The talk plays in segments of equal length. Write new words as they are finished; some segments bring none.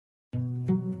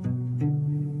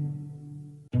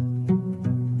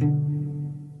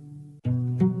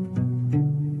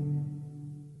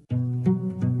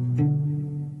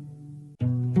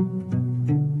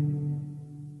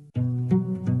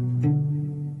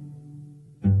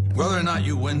Whether or not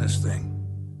you win this thing,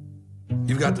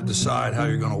 you've got to decide how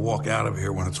you're going to walk out of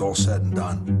here when it's all said and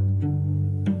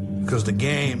done. Because the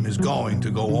game is going to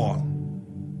go on.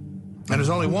 And there's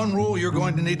only one rule you're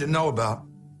going to need to know about.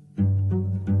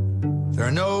 There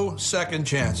are no second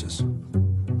chances.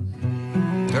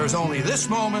 There's only this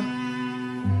moment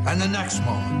and the next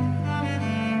moment.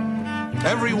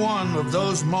 Every one of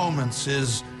those moments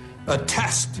is a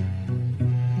test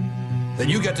that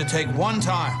you get to take one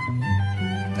time,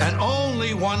 and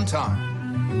only one time.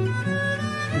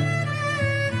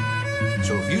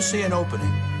 So if you see an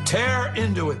opening, tear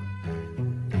into it.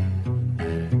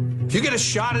 If you get a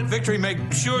shot at victory, make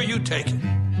sure you take it.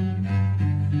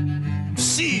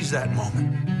 Seize that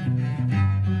moment.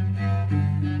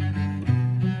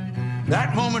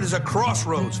 That moment is a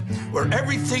crossroads where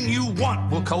everything you want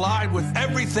will collide with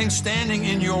everything standing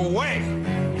in your way.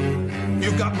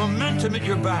 You've got momentum at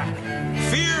your back.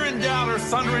 Fear and doubt are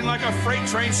thundering like a freight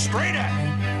train straight at you.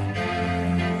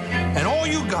 And all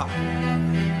you got,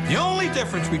 the only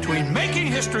difference between making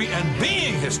history and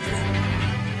being history,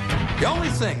 the only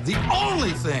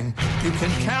thing you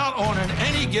can count on in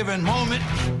any given moment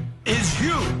is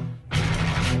you.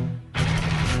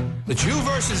 It's you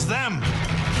versus them.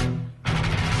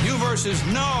 You versus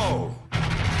no.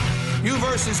 You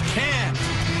versus can't.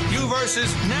 You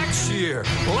versus next year,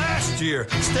 last year,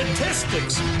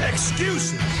 statistics,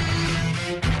 excuses.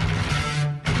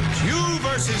 It's you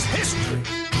versus history.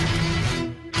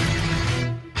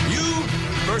 You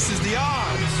versus the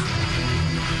odds.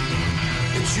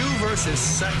 It's you versus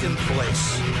second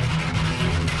place.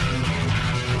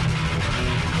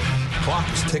 Clock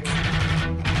is ticking.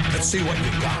 Let's see what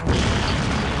you got.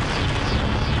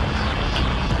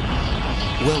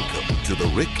 Welcome to the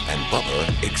Rick and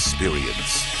Bubba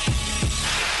Experience.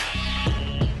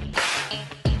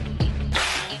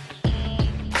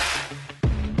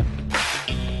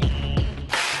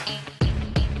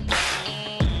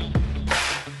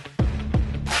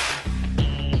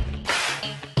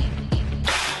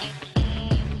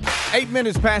 Eight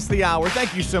minutes past the hour.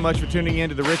 Thank you so much for tuning in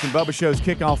to the Rick and Bubba Show's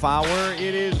Kickoff Hour.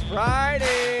 It is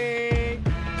Friday.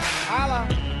 Holla.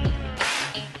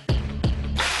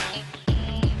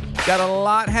 Got a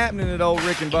lot happening at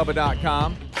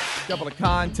oldrickandbubba.com. A couple of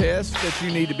contests that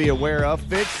you need to be aware of.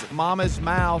 Fix Mama's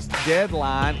Mouse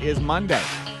deadline is Monday.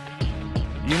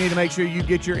 You need to make sure you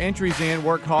get your entries in.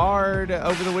 Work hard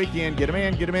over the weekend. Get them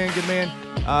in.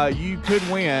 You could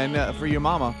win for your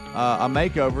mama a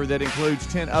makeover that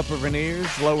includes 10 upper veneers,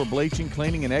 lower bleaching,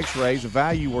 cleaning, and x-rays, a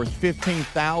value worth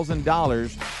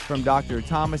 $15,000 from Dr.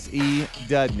 Thomas E.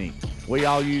 Dudney. We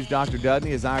all use Dr.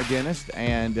 Dudney as our dentist,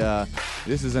 and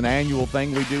this is an annual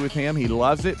thing we do with him. He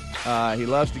loves it. He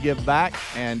loves to give back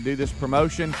and do this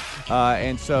promotion,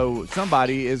 and so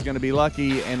somebody is going to be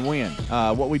lucky and win.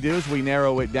 What we do is we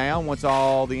narrow it down. Once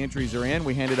all the entries are in,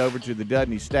 we hand it over to the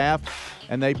Dudney staff,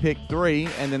 and they pick 3,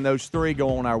 and then those 3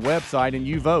 go on our website, and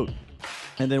you vote.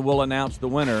 And then we'll announce the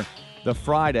winner the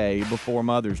Friday before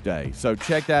Mother's Day. So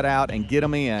check that out and get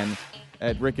them in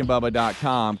at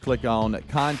rickandbubba.com. Click on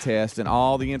contest, and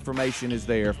all the information is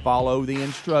there. Follow the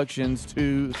instructions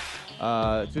to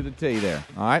the T there.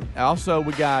 All right. Also,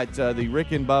 we got the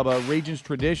Rick and Bubba Regions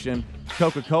Tradition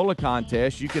Coca-Cola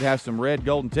contest. You could have some red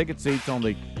golden ticket seats on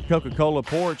the Coca-Cola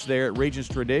porch there at Regions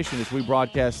Tradition as we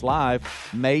broadcast live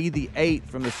May the 8th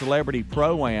from the Celebrity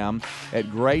Pro-Am at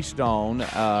Greystone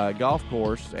Golf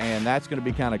Course, and that's going to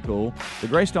be kind of cool. The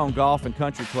Greystone Golf and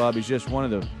Country Club is just one of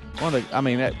the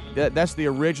that's the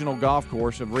original golf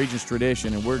course of Regions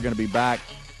Tradition, and we're going to be back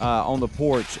on the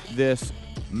porch this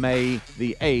May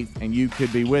the 8th, and you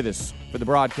could be with us for the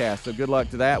broadcast. So good luck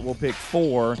to that. We'll pick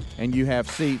 4, and you have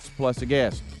seats plus a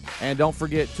guest. And don't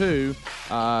forget, too,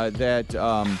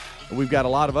 that we've got a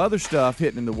lot of other stuff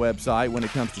hitting the website when it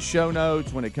comes to show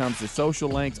notes, when it comes to social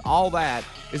links. All that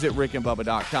is at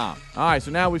rickandbubba.com. All right,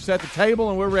 so now we've set the table,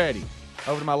 and we're ready.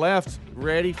 Over to my left,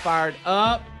 ready, fired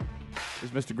up,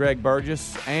 is Mr. Greg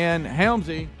Burgess. And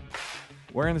Helmsy,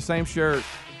 wearing the same shirt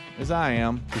as I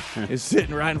am, is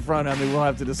sitting right in front of me. We'll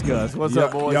have to discuss. What's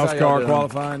up, boys? Y'all's car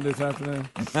qualifying this afternoon?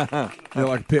 They're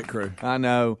like a pit crew. I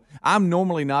know. I'm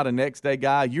normally not a next day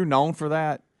guy. You're known for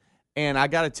that. And I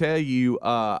got to tell you,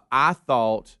 I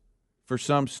thought for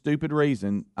some stupid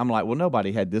reason, I'm like, well,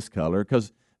 nobody had this color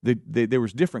because there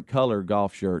was different color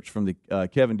golf shirts from the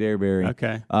Kevin Dareberry.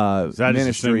 Okay. So I just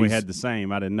assumed we had the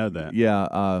same. I didn't know that.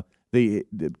 Yeah. The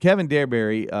Kevin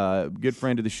Dareberry, good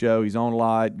friend of the show. He's on a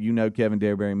lot. You know Kevin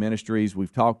Dareberry Ministries.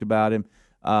 We've talked about him.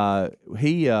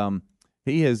 He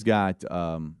has got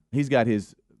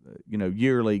his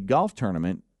yearly golf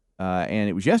tournament, and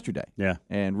it was yesterday. Yeah.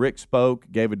 And Rick spoke,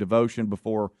 gave a devotion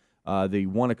before The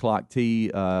 1 o'clock tee,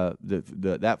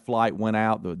 that flight went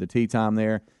out, the tee time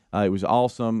there. It was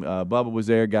awesome. Bubba was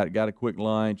there, got a quick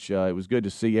lunch. It was good to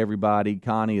see everybody,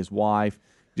 Connie, his wife,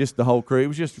 just the whole crew. It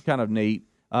was just kind of neat.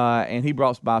 And he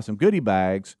brought by some goodie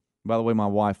bags. By the way, my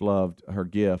wife loved her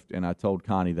gift, and I told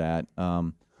Connie that.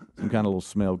 Some kind of little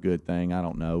smell good thing, I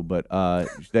don't know. But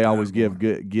they always give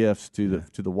good gifts to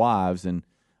the wives, and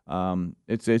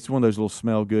it's one of those little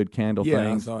smell good candle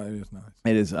things. Yeah, it is nice.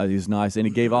 It is nice, and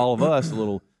he gave all of us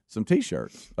some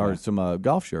T-shirts or some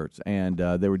golf shirts, and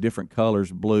they were different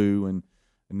colors, blue and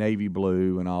navy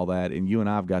blue and all that. And you and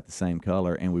I've got the same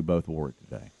color, and we both wore it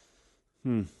today.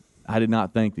 I did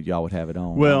not think that y'all would have it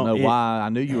on. Well, I don't know why. I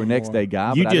knew you were next day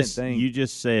guy, but I didn't think. You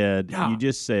just said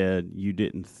you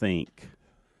didn't think.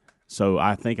 So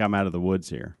I think I'm out of the woods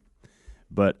here.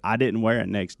 But I didn't wear it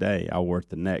next day. I wore it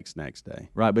the next day.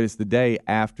 Right, but it's the day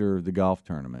after the golf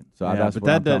tournament. So that's what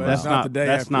I'm talking that's about. not the day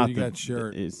that's after not you the got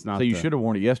shirt. It's not. So you should have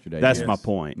worn it yesterday. That's yes. my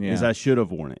point. Yeah. Is I should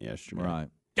have worn it yesterday. Right.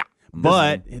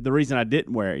 But the reason I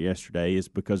didn't wear it yesterday is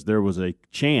because there was a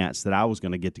chance that I was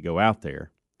going to get to go out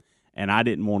there, and I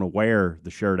didn't want to wear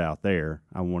the shirt out there.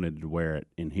 I wanted to wear it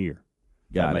in here.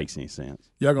 That makes any sense.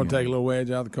 Y'all going to take a little wedge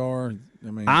out of the car?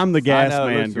 I mean, I'm the gas I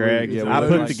know, man, Greg. we I look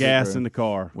put like the pit gas crew. in the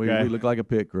car. We Okay? look like a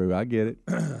pit crew. I get it.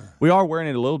 We are wearing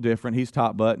it a little different. He's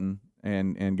top button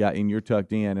and you're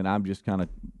tucked in, and I'm just kind of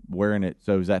wearing it.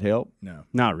 So does that help? no.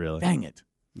 Not really. Dang it.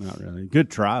 Not really. Good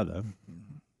try, though.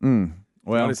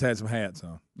 Well, I just had some hats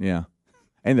on. yeah.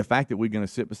 And the fact that we're going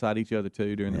to sit beside each other,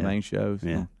 too, during the main shows.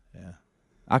 Yeah. Yeah.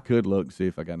 I could look and see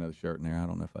if I got another shirt in there. I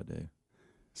don't know if I do.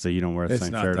 So you don't wear the It's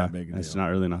same not shirt? that big a It's deal. not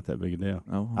really not that big a deal.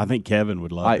 Oh. I think Kevin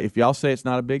would love it. If y'all say it's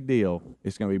not a big deal,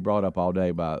 it's going to be brought up all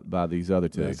day by these other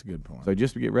two. That's a good point. So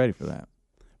just to get ready for that.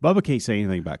 Bubba can't say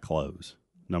anything about clothes,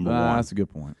 number one. That's a good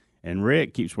point. And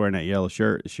Rick keeps wearing that yellow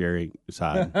shirt that Sherry is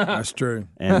hiding. That's true.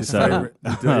 And His so favorite.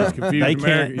 His confused they American.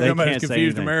 can't You know about his say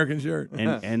confused anything. American shirt.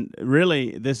 And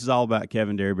really, this is all about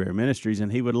Kevin Derryberry Ministries,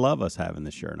 and he would love us having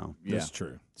this shirt on. Yeah. That's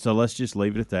true. So let's just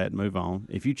leave it at that and move on.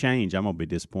 If you change, I'm going to be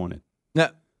disappointed. Now,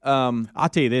 I'll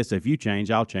tell you this: if you change,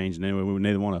 I'll change, and then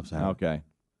neither one of us have. okay.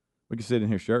 We can sit in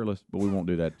here shirtless, but we won't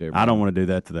do that to everybody. I don't want to do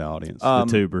that to the audience, the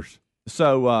tubers.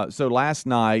 So last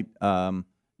night,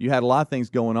 you had a lot of things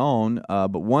going on,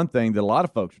 but one thing that a lot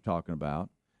of folks are talking about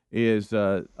is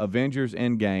Avengers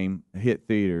Endgame hit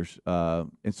theaters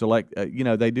and select.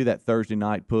 They do that Thursday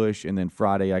night push, and then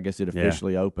Friday, I guess it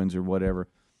officially opens or whatever.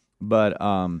 But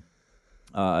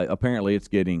apparently, it's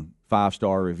getting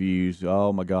 5-star reviews.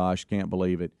 Oh my gosh, can't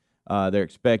believe it. They're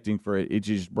expecting for it to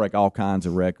just break all kinds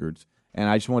of records. And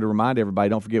I just want to remind everybody,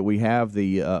 don't forget we have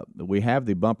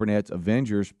the Bumpernets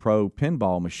Avengers Pro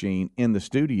pinball machine in the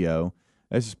studio.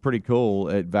 This is pretty cool.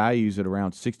 It values at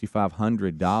around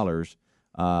 $6,500,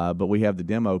 but we have the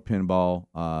demo pinball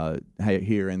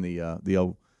here in the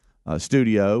old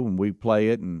studio, and we play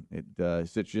it, and it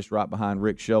sits just right behind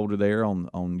Rick's shoulder there on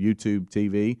YouTube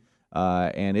TV.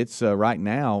 And it's right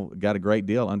now got a great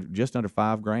deal, just under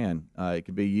 $5,000. It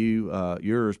could be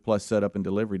yours plus setup and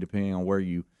delivery, depending on where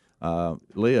you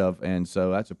live, and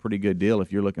so that's a pretty good deal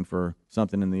if you're looking for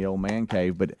something in the old man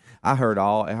cave. But I heard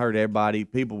everybody,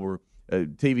 people were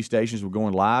TV stations were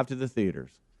going live to the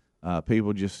theaters.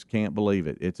 People just can't believe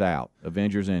it. It's out.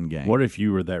 Avengers Endgame. What if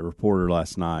you were that reporter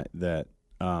last night that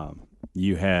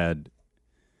you had?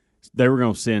 They were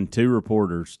going to send 2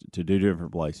 reporters to 2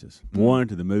 different places. One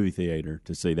to the movie theater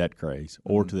to see that craze,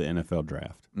 or to the NFL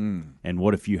draft. And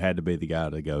what if you had to be the guy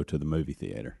to go to the movie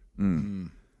theater?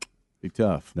 Be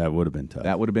tough. That would have been tough.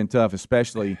 That would have been tough,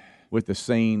 especially with the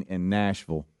scene in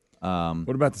Nashville. What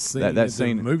about the scene that at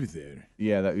scene the movie theater?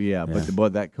 Yeah.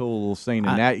 But that cool little scene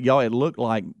in that, y'all, it looked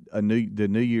like the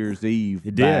New Year's Eve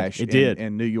bash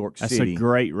in New York City. That's a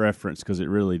great reference because it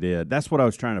really did. That's what I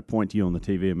was trying to point to you on the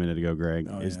TV a minute ago, Greg,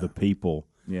 is the people.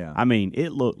 Yeah. I mean,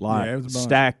 it looked like it was a bunch.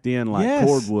 stacked in like Yes.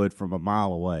 cordwood from a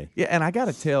mile away. Yeah, and I got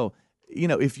to tell,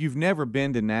 if you've never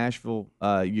been to Nashville,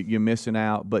 you're missing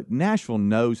out. But Nashville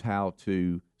knows how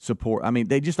to support. I mean,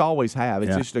 they just always have.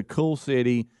 It's just a cool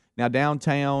city. Now,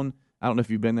 downtown, I don't know if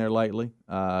you've been there lately.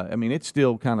 I mean, it's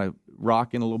still kind of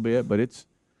rocking a little bit, but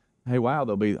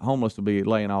homeless will be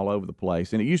laying all over the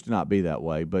place. And it used to not be that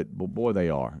way, but boy, they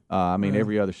are. I mean,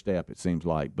 every other step, it seems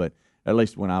like. But at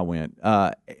least when I went,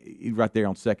 right there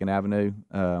on 2nd Avenue.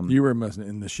 You were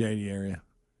in the shady area.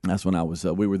 That's when I was.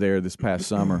 We were there this past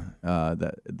summer.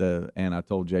 And I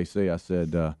told JC, I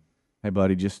said, "Hey,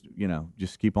 buddy, just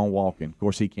keep on walking." Of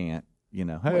course, he can't. Hey.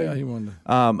 Well, he wanted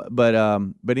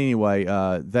But anyway,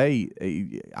 I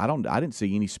didn't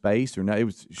see any space or no. It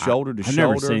was shoulder to I've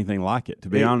shoulder. never seen anything like it. To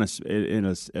be honest, at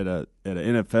an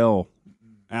NFL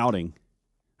outing,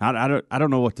 I don't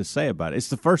know what to say about it. It's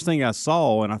the first thing I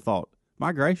saw, and I thought,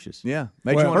 my gracious. Yeah.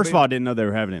 First of all, I didn't know they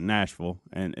were having it in Nashville,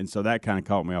 and so that kind of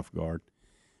caught me off guard.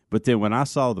 But then when I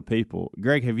saw the people,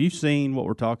 Greg, have you seen what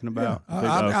we're talking about? Yeah.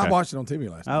 I watched it on TV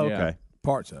last night. Oh, okay. Yeah.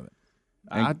 Parts of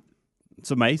it.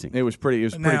 It's amazing. It was pretty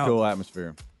cool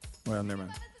atmosphere. Well, never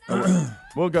mind.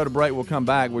 We'll go to break. We'll come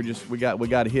back. We got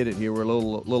to hit it here. We're a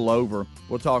little over.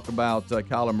 We'll talk about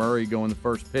Kyler Murray going the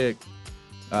first pick.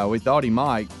 We thought he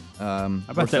might. How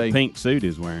about that pink suit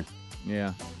he's wearing?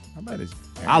 Yeah. How about his?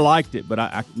 I liked it,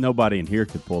 but nobody in here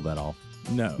could pull that off.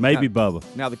 No. Maybe Bubba.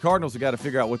 Now, the Cardinals have got to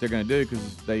figure out what they're going to do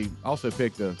because they also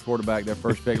picked a quarterback their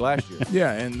first pick last year.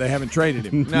 Yeah, and they haven't traded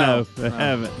him. No, they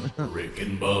haven't. Rick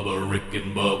and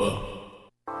Bubba.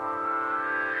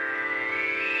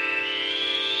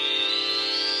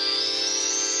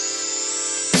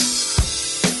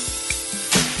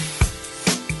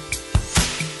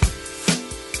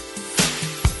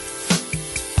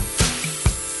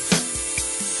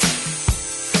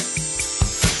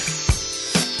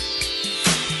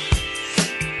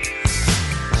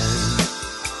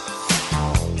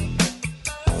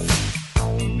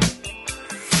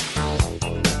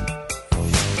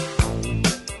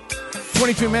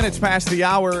 22 minutes past the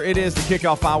hour. It is the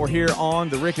kickoff hour here on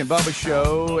the Rick and Bubba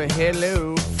Show.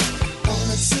 Hello.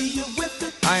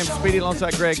 I am Speedy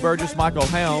alongside Greg Burgess, Michael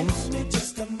Helms.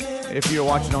 If you're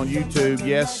watching on YouTube,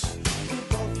 yes,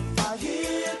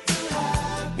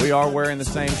 we are wearing the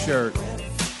same shirt.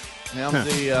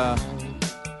 Helmsy,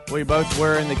 we both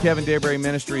wearing the Kevin Deberry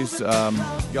Ministries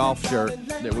golf shirt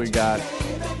that we got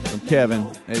from Kevin.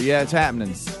 Yeah, it's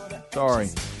happening. Sorry.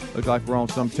 Look like we're on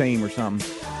some team or something.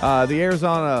 The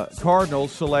Arizona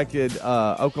Cardinals selected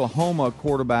Oklahoma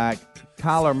quarterback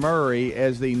Kyler Murray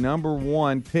as the number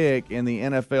one pick in the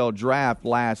NFL draft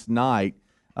last night.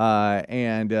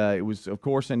 And it was, of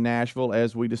course, in Nashville,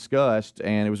 as we discussed,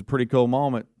 and it was a pretty cool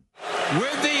moment.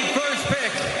 With the first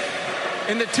pick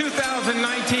in the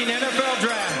 2019 NFL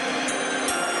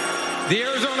Draft, the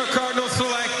Arizona Cardinals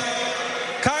select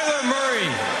Kyler Murray,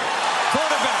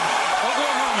 quarterback,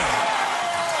 Oklahoma.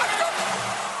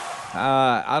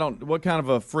 What kind of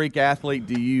a freak athlete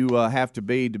do you have to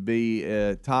be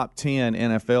a top 10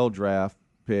 NFL draft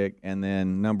pick and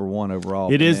then number one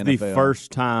overall? It is the NFL?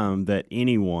 first time that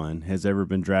anyone has ever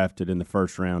been drafted in the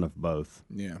first round of both.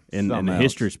 Yeah. In the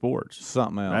history of sports.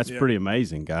 Something else. That's pretty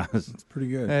amazing, guys. It's pretty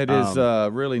good. It is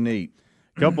really neat.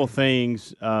 Couple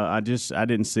things. I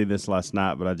didn't see this last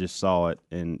night, but I just saw it.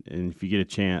 And if you get a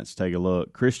chance, take a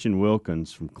look. Christian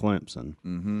Wilkins from Clemson.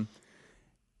 Mm-hmm.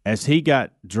 As he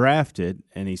got drafted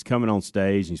and he's coming on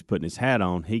stage and he's putting his hat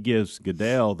on, he gives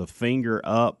Goodell the finger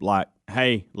up like,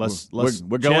 hey, let's we're chest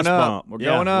going up. bump. We're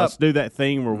going up. Let's do that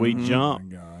thing where we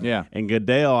jump. Yeah. And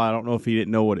Goodell, I don't know if he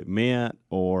didn't know what it meant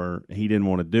or he didn't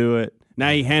want to do it.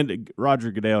 Now,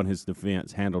 Roger Goodell in his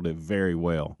defense handled it very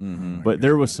well. Mm-hmm. But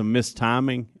there was some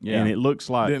mistiming, and it looks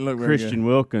like Didn't look very Christian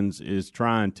Wilkins is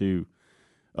trying to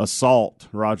assault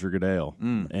Roger Goodell.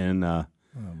 And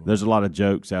there's a lot of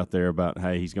jokes out there about,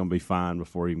 hey, he's going to be fine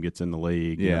before he even gets in the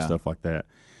league and stuff like that.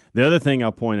 The other thing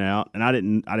I'll point out, and I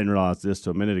didn't realize this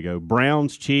till a minute ago,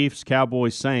 Browns, Chiefs,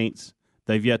 Cowboys, Saints,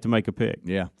 they've yet to make a pick.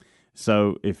 Yeah.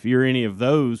 So if you're any of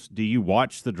those, do you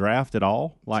watch the draft at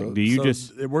all? Like, do you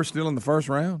just – We're still in the first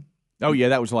round? Oh, yeah,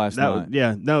 that was last night.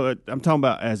 Yeah, no, I'm talking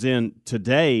about as in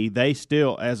today, they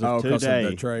still, as of because today. of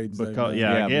the trades. Because, I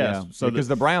guess. Yeah. So because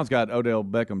the Browns got Odell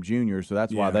Beckham Jr., so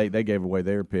that's why they gave away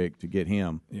their pick to get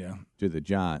him to the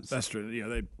Giants. That's true. Yeah,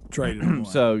 they traded him.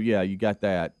 So, yeah, you got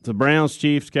that. the Browns,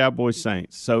 Chiefs, Cowboys,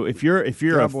 Saints. So if you're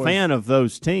Cowboys. a fan of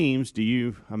those teams, do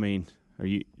you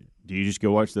just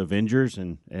go watch the Avengers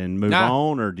and move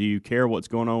on, or do you care what's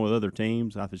going on with other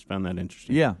teams? I just found that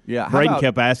interesting. Yeah, yeah. Braden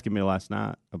kept asking me last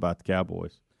night about the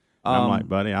Cowboys. I'm like,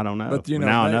 buddy, I don't know. But,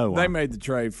 now I know. They made the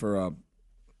trade for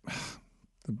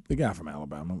the guy from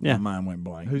Alabama. Yeah. My mind went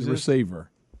blank. Who's the this? receiver?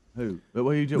 Who?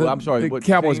 What you do? I'm sorry. The what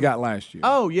Cowboys team? got last year.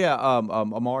 Oh, yeah,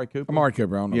 Amari Cooper. Amari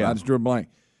Cooper. I don't know. Yeah. I just drew a blank.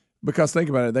 Because think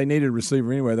about it, they needed a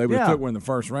receiver anyway. They would have Yeah. took one in the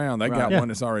first round. They got Yeah. one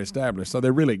that's already established. So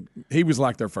he was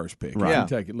like their first pick. Right.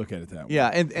 You Yeah. can look at it that way. Yeah,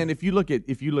 and if you look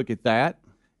at that,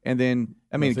 and then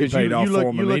I mean, Because he because paid off you for look,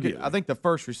 him you look at, immediately. I think the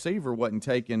first receiver wasn't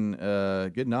taken.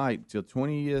 Good night till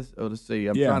 20th. Oh, let's see.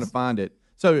 I'm Yes. trying to find it.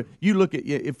 So you look at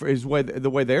the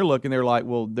way they're looking, they're like,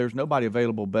 well, there's nobody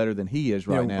available better than he is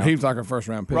right now. He was like a first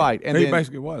round pick. Right, and he then,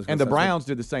 basically was. And the Browns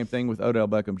did the same thing with Odell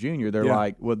Beckham Jr. They're Yeah.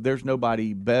 like, well, there's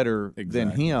nobody better than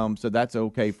Exactly. him, so that's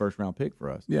okay first round pick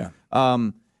for us. Yeah.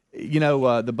 The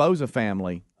Boza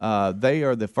family, they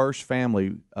are the first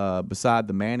family beside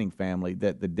the Manning family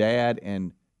that the dad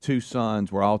and two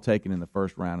sons were all taken in the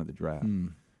first round of the draft.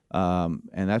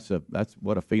 And that's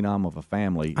what a phenom of a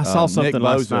family. I saw something Nick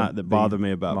last Bosa, night that bothered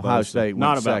me about Ohio Bosa. State.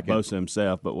 Not went about second. Bosa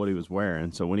himself, but what he was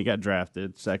wearing. So when he got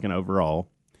drafted, second overall,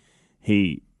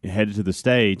 he headed to the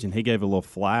stage and he gave a little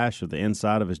flash of the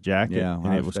inside of his jacket, Yeah, and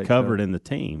Ohio it was State covered stuff. in the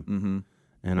team. Mm-hmm.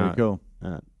 And Very cool.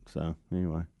 So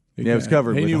anyway, Yeah, it was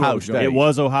covered with Ohio State. it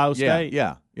was Ohio State.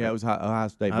 Yeah. It was Ohio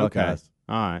State Okay. Buckeyes.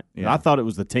 All right. Yeah. I thought it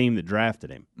was the team that drafted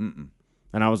him. Mm-mm.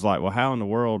 And I was like, well, how in the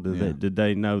world did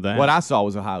they know that? What I saw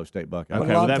was Ohio State Buckeyes. Okay,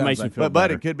 well, that makes me feel But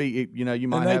better. it could be, you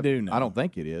might they have. do know. I don't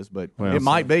think it is, but Well, it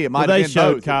might be. It might Well, they have been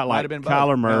showed both. It might like have been both.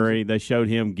 Kyler Murray. They showed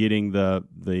him getting the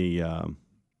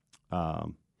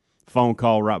phone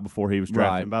call right before he was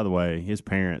drafted. Right. And by the way, his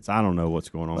parents, I don't know what's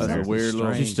going on That's there. a weird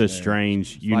little. Just a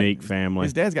strange, unique family.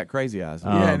 His dad's got crazy eyes.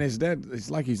 Yeah, and his dad, it's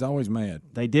like he's always mad.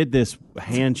 They did this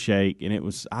handshake, and it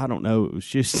was, I don't know, it was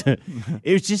just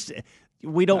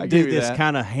we don't do give you this that.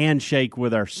 kind of handshake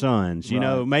with our sons. You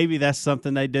know, Right. maybe that's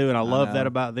something they do, and I love that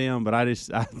about them. But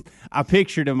I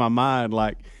pictured in my mind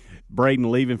like Braden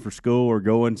leaving for school or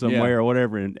going somewhere or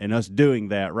whatever, and us doing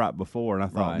that right before. And I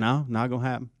thought, Right. no, not going to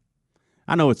happen.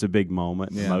 I know it's a big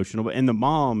moment, emotional, but and the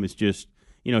mom is just,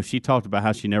 she talked about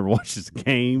how she never watches the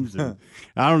games. And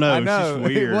I don't know. I It's know. just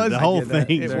weird. It was, the whole I get that.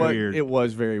 thing's It was, weird. It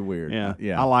was very weird.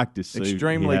 Yeah. I liked his suit.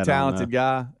 Extremely he had talented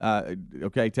on, guy.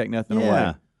 Okay, take nothing away.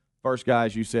 Yeah. First guy,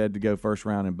 as you said, to go first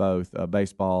round in both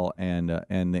baseball and the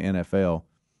NFL,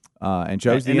 and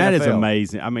chose the and NFL. that is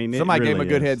amazing. I mean, Somebody it gave really him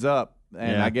a good is. heads up,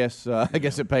 and Yeah. I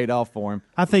guess it paid off for him.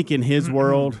 I think in his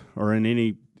world or in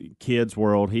any kid's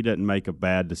world, he doesn't make a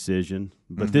bad decision.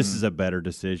 But this is a better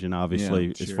decision, obviously,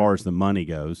 Yeah, as far as the money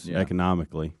goes, Yeah.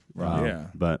 economically. Right. Yeah.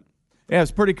 But Yeah,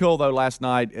 it's pretty cool though. Last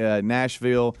night,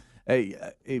 Nashville,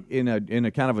 in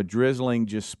a kind of a drizzling,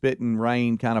 just spitting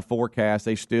rain kind of forecast,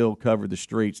 they still covered the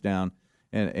streets down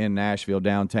in Nashville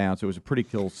downtown. So it was a pretty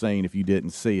cool scene if you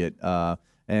didn't see it.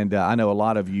 And I know a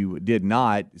lot of you did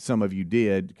not. Some of you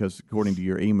did because according to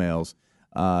your emails,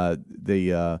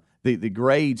 the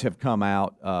grades have come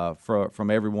out from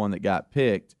everyone that got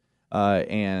picked,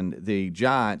 and the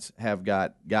Giants have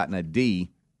gotten a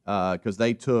D because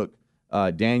they took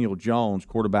Daniel Jones,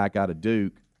 quarterback out of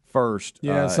Duke, first.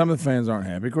 Yeah, some of the fans aren't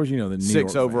happy. Of course, the New York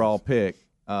 6 overall fans.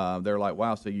 pick. They're like,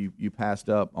 wow, so you passed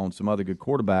up on some other good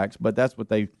quarterbacks, but that's what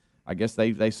I guess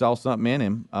they saw something in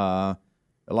him.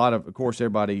 A lot of course, a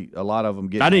lot of them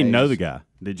get. I didn't know the guy.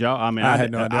 Did y'all? I mean, I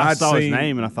had no idea. I I'd saw his seen-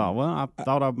 name and I thought, well, I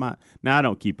thought I might. Now I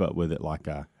don't keep up with it like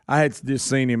I. I had just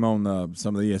seen him on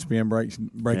some of the ESPN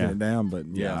breaking Yeah. it down, but I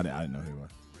didn't know who he was.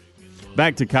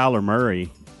 Back to Kyler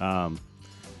Murray.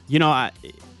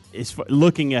 It's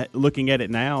looking at it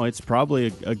now. It's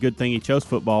probably a good thing he chose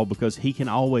football because he can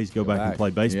always go back and play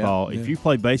baseball. Yeah. If you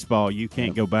play baseball, you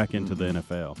can't go back into the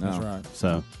NFL. No. That's right.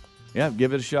 So Yeah,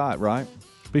 give it a shot, right?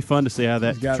 it'll be fun to see how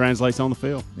that He's got- translates on the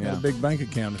field. Got a big bank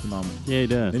account at the moment. Yeah, he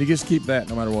does. And he gets to keep that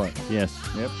no matter what. Yes.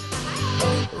 Yep.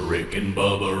 Rick and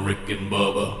Bubba, Rick and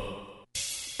Bubba.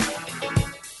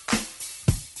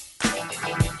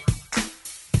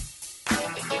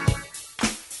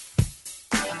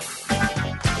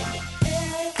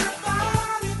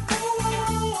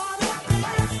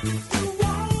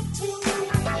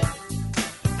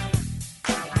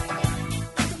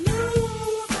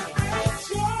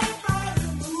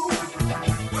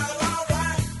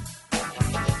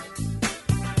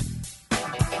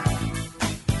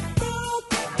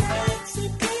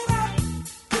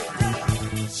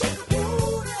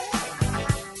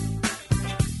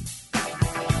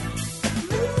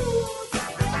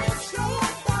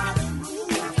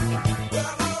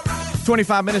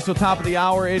 25 minutes till top of the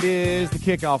hour. It is the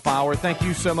kickoff hour. Thank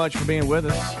you so much for being with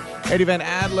us. Eddie Van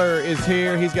Adler is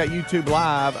here. He's got YouTube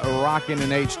Live rocking in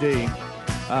HD.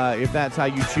 If that's how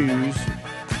you choose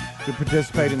to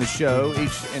participate in the show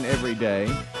each and every day.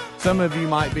 Some of you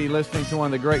might be listening to one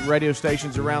of the great radio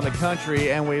stations around the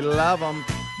country, and we love them.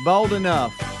 Bold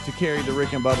enough to carry the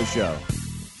Rick and Bubba Show.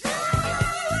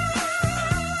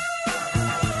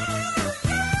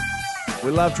 We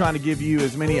love trying to give you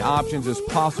as many options as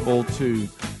possible to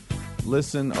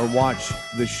listen or watch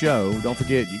the show. Don't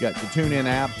forget, you got the TuneIn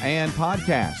app and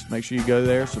podcast. Make sure you go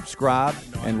there, subscribe,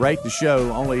 and rate the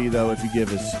show. Only, though, if you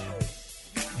give us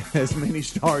as many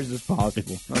stars as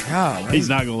possible. He's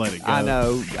not going to let it go. I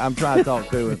know. I'm trying to talk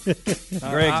to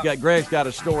him. Greg's got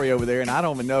a story over there, and I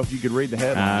don't even know if you could read the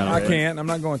headline. I can't. I'm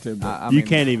not going to. But You mean,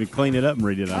 can't even clean it up and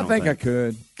read it. I think I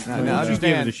could. No, Just understand,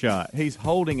 give it a shot. He's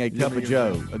holding a cup of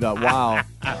Joe. Wow,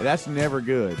 that's never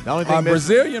good. The only thing Our missing-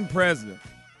 Brazilian president.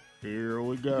 Here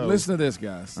we go. Listen to this,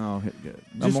 guys. Oh, good.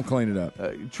 I'm gonna clean it up.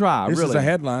 Try. This really. is a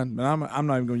headline, but I'm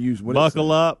not even going to use what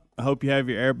Buckle up. I hope you have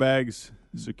your airbags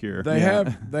secure. They have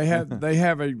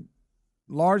a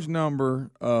large number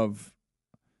of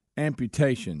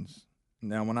amputations.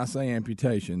 Now, when I say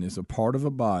amputation, it's a part of a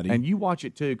body. And you watch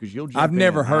it too, because you'll jump I've in.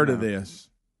 never heard of this,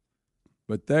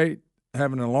 but they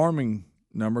have an alarming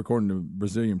number, according to the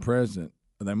Brazilian president.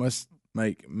 They must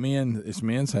make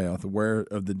men's health aware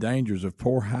of the dangers of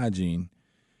poor hygiene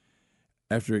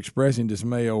after expressing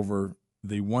dismay over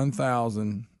the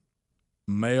 1,000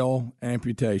 male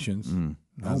amputations.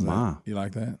 Oh, my. You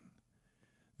like that?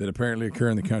 That apparently occur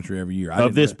in the country every year.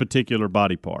 Of this particular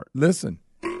body part. Listen,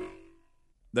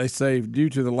 they say due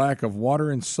to the lack of water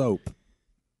and soap.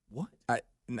 What?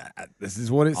 This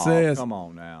is what it says. Come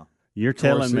on now. You're Of course,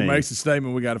 telling me. It makes a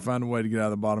statement. We got to find a way to get out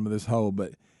of the bottom of this hole.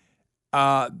 But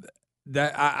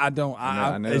that I don't.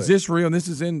 I know is it. this real? This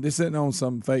isn't on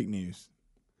some fake news,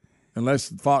 unless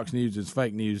Fox News is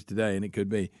fake news today, and it could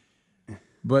be.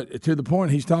 But to the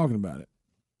point he's talking about it,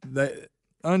 the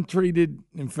untreated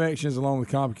infections along with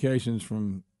complications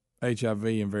from HIV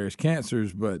and various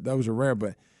cancers, but those are rare.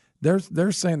 But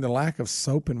they're saying the lack of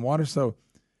soap and water. So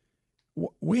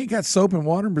we ain't got soap and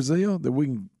water in Brazil that we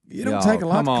can. You don't take a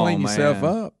lot to clean yourself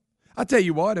up. I tell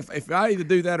you what, if I either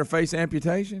do that or face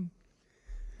amputation,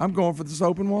 I'm going for the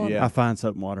soap and water. Yeah. I find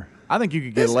soap and water. I think you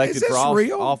could get Is elected this for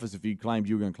real? office if you claimed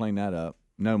you were going to clean that up.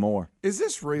 No more. Is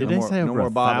this real? Did they say no over more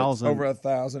bobbins. 1,000 Over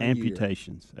 1,000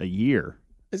 amputations a year?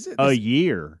 Is it A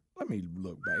year. Let me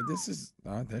look back. This is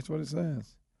that's what it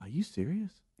says. Are you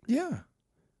serious? Yeah.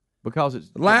 Because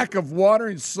it's Lack of water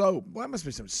and soap. Well, that must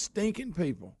be some stinking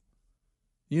people.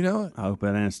 You know it? I hope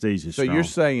that anesthesia's So strong. you're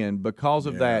saying because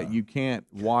of Yeah. that you can't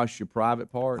wash your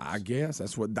private parts? I guess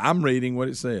that's what I'm reading. What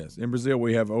it says in Brazil,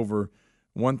 we have over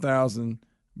 1,000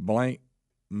 blank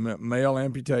male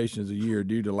amputations a year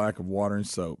due to lack of water and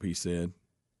soap. He said,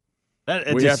 That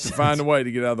 "We have just to find a way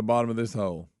to get out of the bottom of this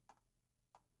hole."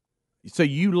 So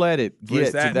you let it At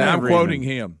least get to that. I'm agreement. quoting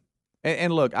him.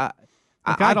 And look, I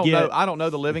I don't get know. it. I don't know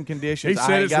the living conditions. He I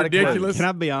said ain't it's got a clue. ridiculous. Can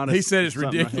I be honest? He said it's Something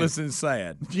right ridiculous and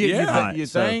sad. You Alright, you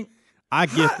so think?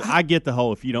 I get the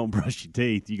whole if you don't brush your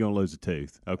teeth, you're gonna lose a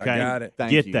tooth. Okay, I got it.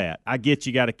 Thank get you. that. I get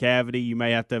you got a cavity. You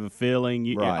may have to have a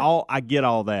filling. Right. I get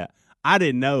all that. I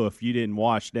didn't know if you didn't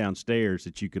wash downstairs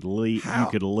that you could lose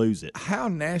it. How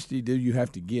nasty do you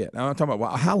have to get? I'm talking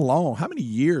about how long, how many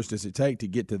years does it take to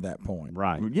get to that point?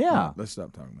 Right. Yeah. Let's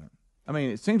stop talking about it. I mean,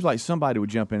 it seems like somebody would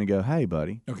jump in and go, "Hey,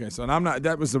 buddy." Okay, so and I'm not.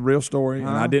 That was the real story, and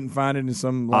I didn't find it in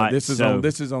some. Like, All right, this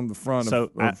is on the front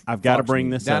So of I've got to Fox bring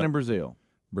News. this Down up. in Brazil.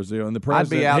 Brazil, and the I'd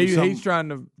president. be out of some- He's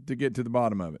trying to get to the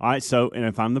bottom of it. All right. So, and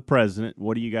if I'm the president,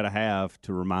 what do you got to have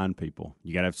to remind people?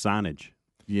 You got to have signage.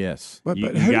 Yes. But You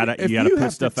who- got to if put have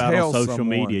to stuff out tell on social someone-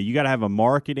 media. You got to have a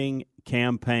marketing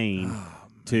campaign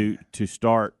to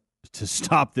start to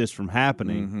stop this from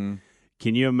happening. Mm-hmm.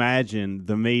 Can you imagine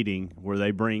the meeting where they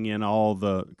bring in all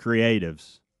the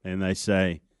creatives and they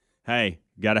say, "Hey,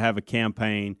 got to have a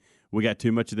campaign. We got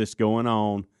too much of this going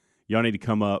on. Y'all need to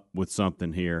come up with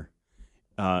something here,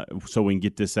 so we can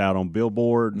get this out on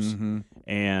billboards,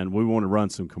 and we want to run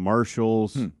some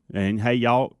commercials. And hey,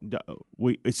 y'all,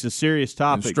 it's a serious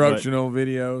topic. Instructional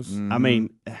videos. But, I mean,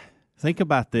 think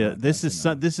about this.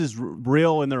 This is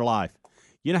real in their life.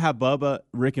 You know how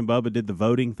Rick and Bubba did the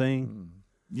voting thing?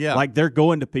 Yeah. Like they're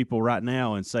going to people right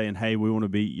now and saying, "Hey, we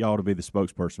want y'all to be the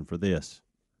spokesperson for this."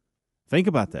 Think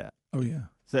about that. Oh yeah.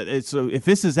 So if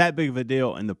this is that big of a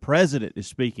deal and the president is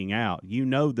speaking out,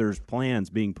 there's plans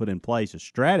being put in place, a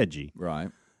strategy right.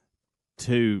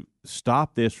 to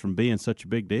stop this from being such a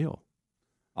big deal.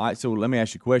 All right. So let me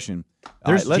ask you a question. All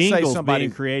There's right, let's say jingles somebody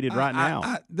being created right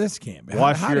now. This can't be.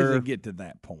 Wash How does your- it get to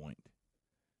that point?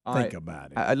 All Think right,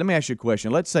 about it. let me ask you a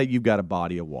question. Let's say you've got a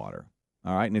body of water.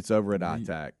 All right, and it's over at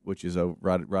ITAC, which is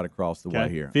right across the way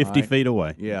here. 50 all right? feet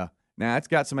away. Yeah. Now it's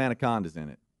got some anacondas in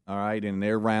it. All right, and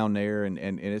they're around there, and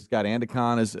it's got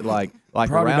anacondas like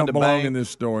Probably around don't the belong bank, in this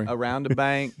story. around the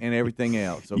bank, and everything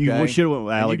else. Okay, We should have went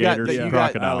with And you got alligators, the- you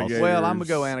got- crocodiles. alligators. Well, I'm gonna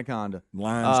go anaconda.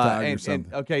 Lions, tigers, and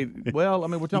something. okay, well, I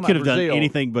mean, we're You talking could about have done Brazil.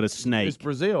 anything but a snake. It's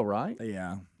Brazil, right?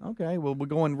 Yeah. Okay, well, we're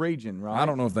going region, right? I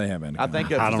don't know if they have any. I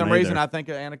think I for don't some reason either. I think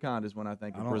of anacondas when I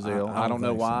think of I don't- Brazil. I I don't don't know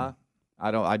think so. why.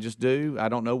 I just do. I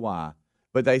don't know why.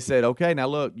 But they said, okay, now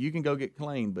look, you can go get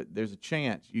clean, but there's a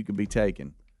chance you could be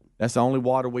taken. That's the only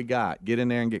water we got. Get in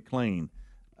there and get clean.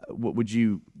 Would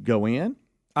you go in?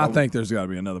 I think there's got to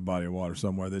be another body of water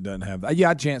somewhere that doesn't have that.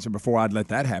 Yeah, I'd chance it before I'd let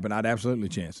that happen. I'd absolutely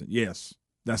chance it. Yes,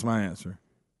 that's my answer.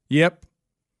 Yep.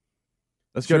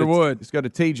 Let's Sure go. would. Let's go to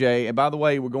TJ. And by the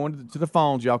way, we're going to the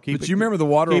phones. Y'all keep But it. you remember the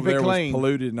water keep over it there was clean.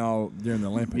 polluted and all during the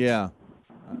Olympics. Yeah.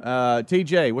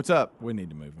 TJ, what's up? We need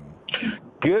to move on.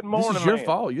 Good This morning, is your man.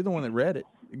 fault. You're the one that read it.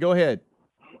 Go ahead.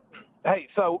 Hey,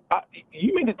 so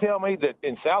you mean to tell me that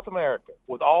in South America,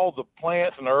 with all the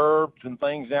plants and herbs and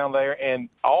things down there and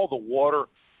all the water,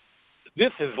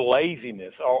 this is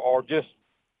laziness or just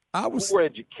poor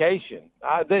education?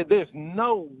 There's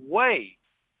no way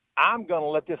I'm going to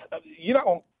let this – you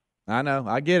know. I know.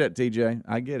 I get it, TJ.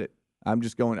 I get it. I'm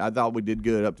just going – I thought we did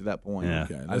good up to that point. Yeah.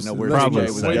 Okay. I didn't know where TJ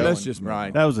was going. Let's just move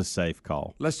on. That was a safe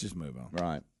call. Let's just move on.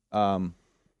 Right.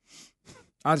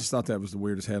 I just thought that was the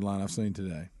weirdest headline I've seen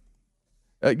today.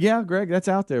 Yeah, Greg, that's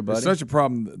out there, buddy. It's such a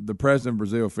problem. The president of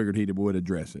Brazil figured he would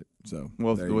address it. So,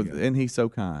 and he's so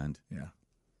kind. Yeah.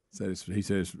 He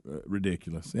said it's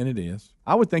ridiculous, and it is.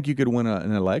 I would think you could win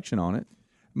an election on it.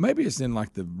 Maybe it's in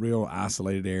like the real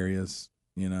isolated areas.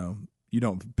 You know, you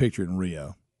don't picture it in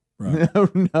Rio, right?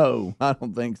 No, I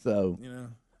don't think so.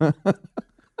 You know,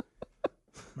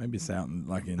 maybe it's out in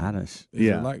like in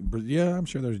I'm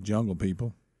sure there's jungle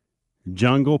people.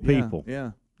 Jungle people,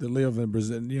 yeah. That live in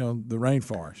Brazil, you know, the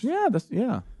rainforest. Yeah,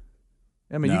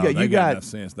 I mean, no, you got enough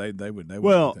sense. They would.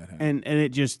 Well, let that happen. and it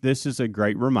just this is a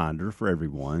great reminder for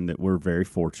everyone that we're very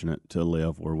fortunate to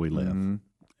live where we live. Mm-hmm.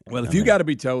 Well, if you got to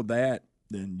be told that,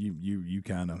 then you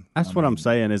kind of. That's what I'm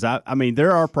saying. Is I mean,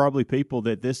 there are probably people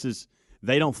that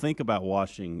they don't think about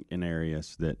washing in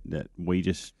areas that we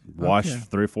just wash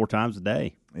 3 or 4 times a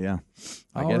day. Yeah,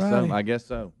 I guess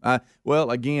so.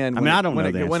 Well, again, I don't know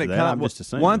the answer to that. I'm just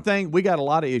assuming. One thing, we got a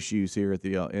lot of issues here at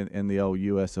the in the old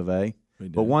U.S. of A.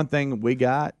 But one thing we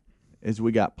got is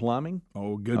we got plumbing.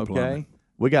 Oh, good plumbing.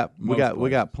 We got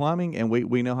plumbing, and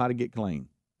we know how to get clean.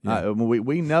 Yeah.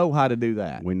 We know how to do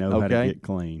that. We know how to get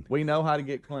clean. We know how to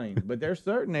get clean. But there's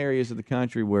certain areas of the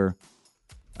country where,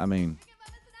 I mean,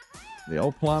 the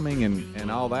old plumbing and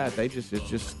all that,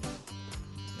 it's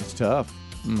tough.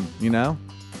 You know?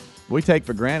 We take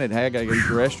for granted, hey, I got to go use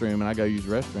the restroom, and I go use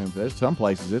the restroom. But there's some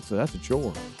places that's a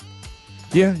chore.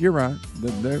 Yeah, you're right.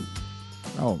 But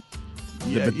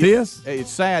it's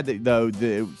sad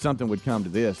that something would come to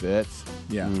this.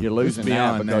 You're losing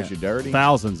that because you're dirty.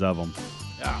 Thousands of them.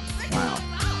 Yeah. Wow.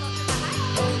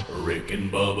 Rick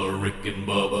and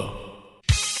Bubba.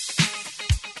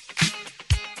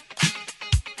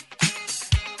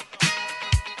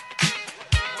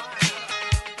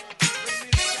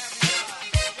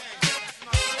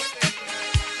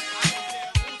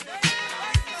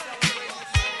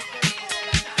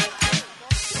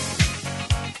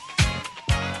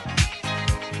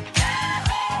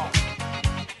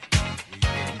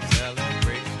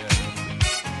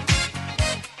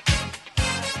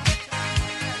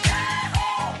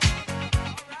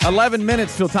 11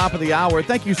 minutes till top of the hour.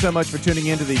 Thank you so much for tuning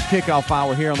in to the Kickoff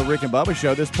Hour here on the Rick and Bubba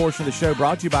Show. This portion of the show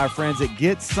brought to you by our friends at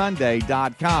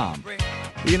GetSunday.com.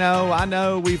 You know, I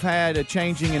know we've had a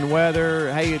changing in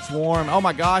weather. Hey, it's warm. Oh,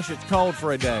 my gosh, it's cold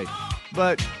for a day.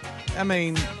 But, I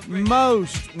mean,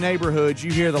 most neighborhoods,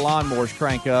 you hear the lawnmowers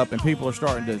crank up and people are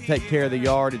starting to take care of the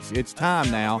yard. It's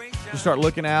time now to start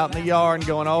looking out in the yard and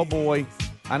going, oh, boy,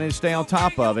 I need to stay on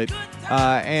top of it.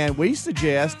 And we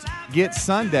suggest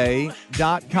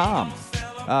GetSunday.com.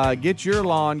 Get your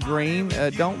lawn green.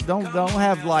 Don't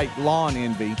have like lawn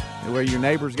envy where your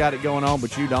neighbor's got it going on,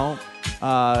 but you don't.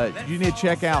 You need to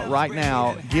check out right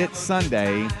now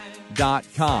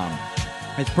GetSunday.com.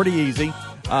 It's pretty easy.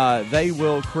 They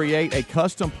will create a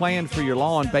custom plan for your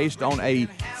lawn based on a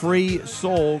free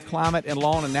soil, climate, and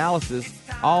lawn analysis,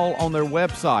 all on their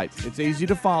website. It's easy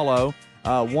to follow.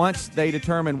 Once they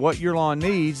determine what your lawn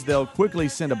needs, they'll quickly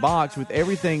send a box with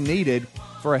everything needed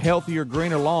for a healthier,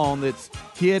 greener lawn that's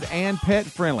kid and pet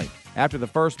friendly. After the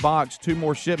first box, 2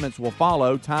 more shipments will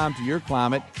follow, timed to your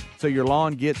climate, so your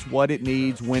lawn gets what it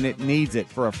needs when it needs it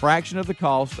for a fraction of the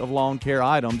cost of lawn care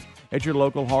items at your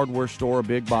local hardware store or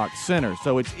big box center.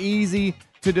 So it's easy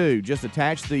to do. Just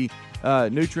attach the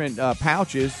nutrient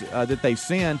pouches that they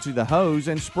send to the hose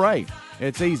and spray.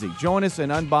 It's easy. Join us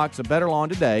and unbox a better lawn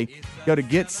today. Go to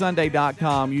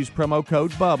GetSunday.com. Use promo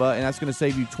code BUBBA, and that's going to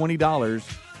save you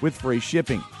 $20 with free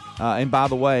shipping. And by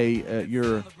the way,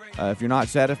 if you're not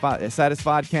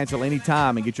satisfied, cancel any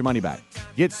time and get your money back.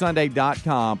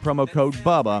 GetSunday.com. Promo code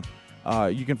BUBBA.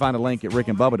 You can find a link at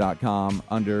rickandbubba.com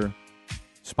under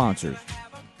sponsors.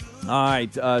 All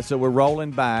right, so we're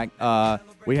rolling back.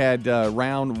 We had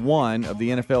round 1 of the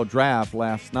NFL Draft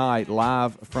last night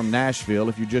live from Nashville.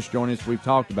 If you just joined us, we've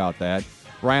talked about that.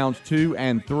 Rounds 2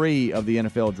 and 3 of the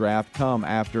NFL Draft come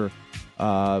after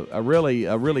a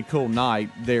really cool night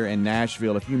there in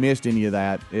Nashville. If you missed any of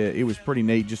that, it was pretty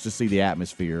neat just to see the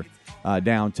atmosphere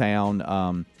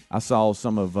downtown. I saw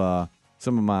some of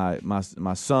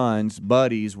my son's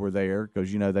buddies were there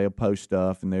because, you know, they'll post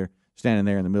stuff and they're standing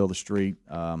there in the middle of the street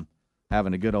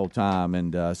having a good old time.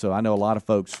 And so I know a lot of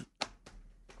folks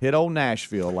hit old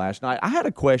Nashville last night. I had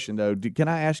a question, though. Can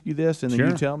I ask you this, and then Sure.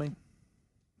 you tell me?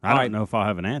 I don't know if I'll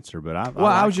have an answer, but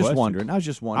I was just wondering. I was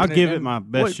just wondering. I'll give it my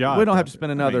best shot. We don't have to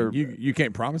spend another. You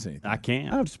can't promise anything. I can't. I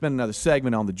don't have to spend another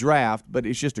segment on the draft, but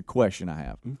it's just a question I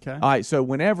have. Okay. All right. So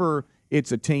whenever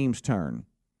it's a team's turn,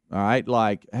 all right,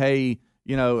 like, hey,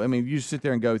 you sit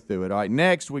there and go through it. All right.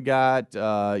 Next we got,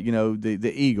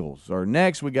 the Eagles, or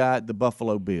next we got the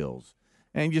Buffalo Bills,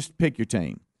 and just pick your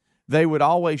team. They would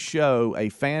always show a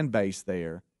fan base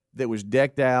there that was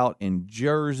decked out in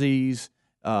jerseys,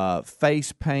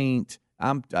 face paint,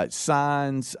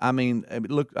 signs.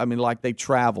 Like they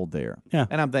traveled there. Yeah.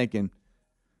 And I'm thinking,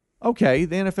 okay,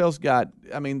 the NFL's got.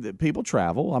 The people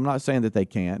travel. I'm not saying that they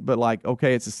can't, but like,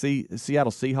 okay, it's a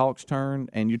Seattle Seahawks turn,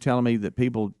 and you're telling me that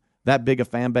people that big a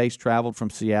fan base traveled from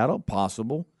Seattle?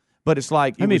 Possible, but it's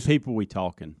like how many people we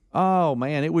talking? Oh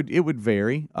man, it would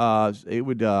vary. It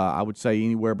would I would say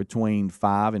anywhere between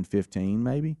 5 and 15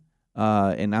 maybe.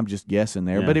 And I'm just guessing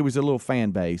there, but it was a little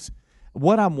fan base.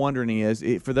 What I'm wondering is,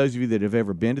 for those of you that have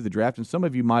ever been to the draft, and some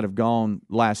of you might have gone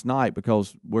last night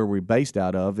because where we're based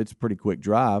out of, it's a pretty quick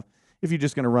drive. If you're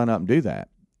just going to run up and do that,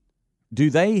 do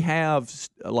they have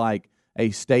like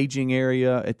a staging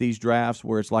area at these drafts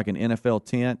where it's like an NFL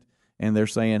tent, and they're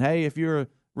saying, hey, if you're a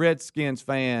Redskins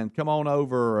fan, come on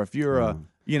over, or if you're a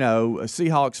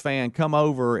Seahawks fan, come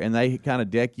over, and they kind of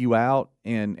deck you out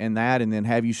and then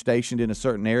have you stationed in a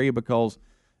certain area because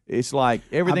it's like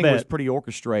everything was pretty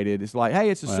orchestrated. It's like, hey,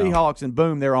 it's the Seahawks, and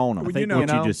boom, they're on them. I think what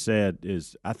you just said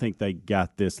is, I think they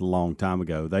got this a long time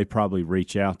ago. They probably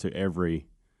reach out to every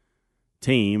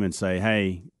team and say,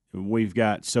 hey, we've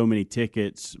got so many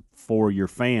tickets for your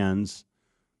fans.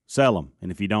 Sell them,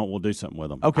 and if you don't, we'll do something with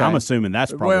them. Okay, I'm assuming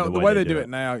that's probably the way they do it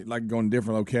now, like going to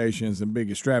different locations and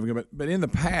big extravagant. But in the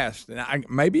past, and I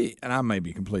may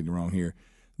be completely wrong here,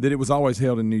 that it was always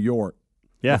held in New York.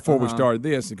 Yeah. Before we started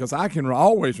this, because I can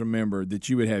always remember that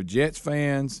you would have Jets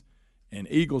fans and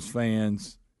Eagles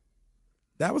fans.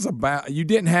 That was you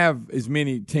didn't have as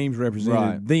many teams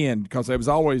represented then, because it was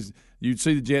always you'd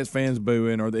see the Jets fans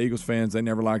booing, or the Eagles fans, they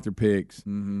never liked their picks.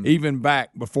 Mm-hmm. Even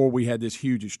back before we had this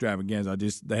huge extravaganza,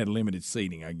 they had limited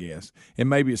seating, I guess. And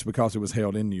maybe it's because it was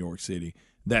held in New York City.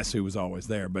 That's who was always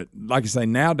there. But like I say,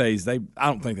 nowadays I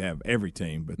don't think they have every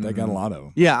team, but they got a lot of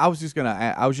them. Yeah, I was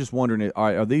just wondering,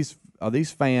 are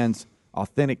these fans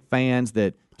authentic fans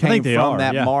that came from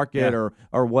that market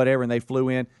or whatever, and they flew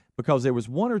in? Because there was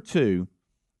one or two,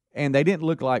 and they didn't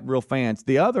look like real fans.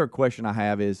 The other question I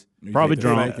have is probably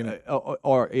drunk,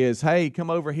 or is, hey, come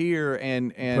over here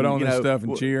and put on this stuff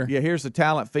and cheer. Yeah, here's the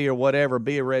talent fee or whatever.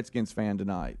 Be a Redskins fan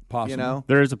tonight. Possible.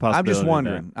 There is a possibility. I'm just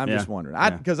wondering. Just wondering.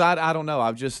 Because I don't know.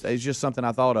 It's just something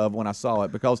I thought of when I saw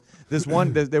it, because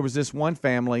there was this one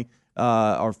family.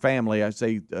 I'd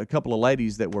say a couple of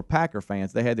ladies that were Packer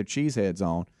fans. They had their cheese heads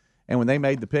on, and when they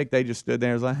made the pick, they just stood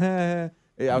there and was like, hey.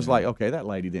 I was like, okay, that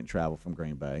lady didn't travel from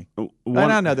Green Bay. And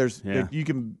I know you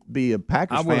can be a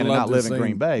Packers fan and not live in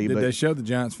Green Bay. Did they show the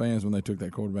Giants fans when they took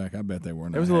that quarterback? I bet they were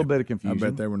not. There was a little bit of confusion. I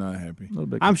bet they were not happy.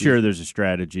 I'm sure there's a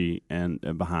strategy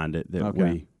behind it that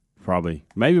we probably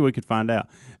maybe we could find out.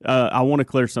 I want to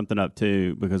clear something up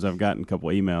too, because I've gotten a couple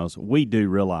of emails. We do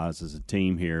realize as a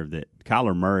team here that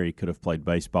Kyler Murray could have played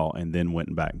baseball and then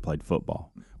went back and played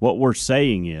football. What we're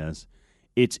saying is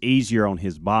it's easier on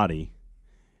his body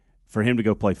for him to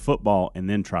go play football and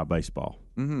then try baseball.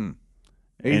 Mm-hmm.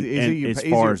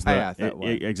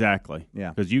 Exactly. Yeah.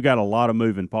 Because you got a lot of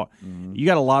moving parts. Mm-hmm. You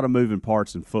got a lot of moving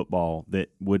parts in football that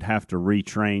would have to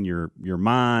retrain your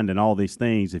mind and all these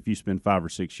things if you spend 5 or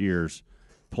 6 years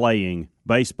playing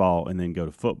baseball and then go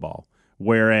to football.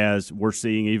 Whereas we're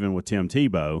seeing even with Tim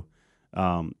Tebow,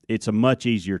 it's a much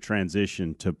easier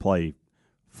transition to play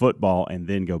football and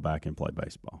then go back and play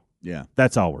baseball. Yeah.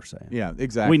 That's all we're saying. Yeah,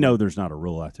 exactly. We know there's not a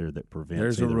rule out there that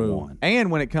prevents either one. And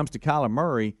when it comes to Kyler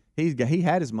Murray, he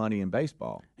had his money in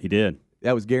baseball. He did.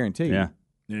 That was guaranteed. Yeah.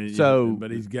 But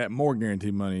he's got more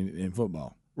guaranteed money in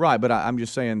football. Right, but I'm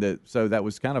just saying that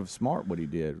was kind of smart what he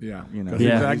did. Yeah.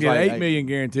 I get $8 million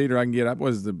guaranteed, or I can get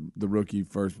the rookie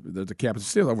first. The cap is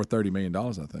still over $30 million,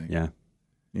 I think. Yeah.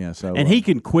 Yeah, so and he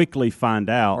can quickly find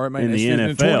out in the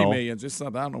NFL. $20 million, just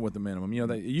something. I don't know what the minimum.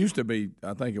 It used to be.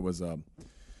 I think it was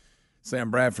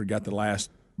Sam Bradford got the last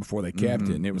before they capped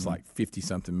it, and it was like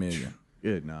 $50-something million.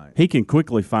 Good night. He can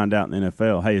quickly find out in the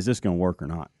NFL, hey, is this going to work or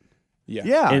not?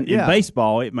 Yeah. In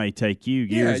baseball, it may take you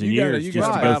years and years you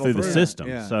just to gotta go through the battle system.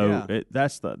 through it.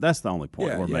 So that's the only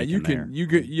point we're making there.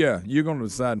 You're going to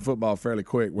decide in football fairly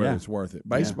quick whether it's worth it.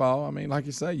 Baseball, I mean, like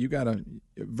you say, you got to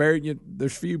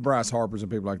there's few Bryce Harpers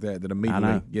and people like that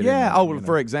immediately get in there. Oh,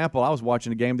 for example, I was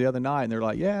watching a game the other night, and they're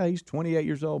like, he's 28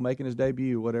 years old, making his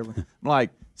debut, whatever. I'm like,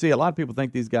 see, a lot of people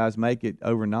think these guys make it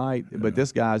overnight, but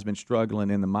this guy's been struggling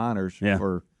in the minors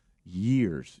for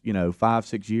years,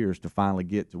 5-6 years to finally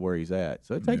get to where he's at.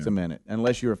 So it takes a minute,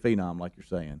 unless you're a phenom, like you're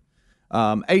saying.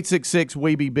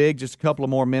 866-WE-BE-BIG, just a couple of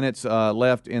more minutes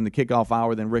left in the kickoff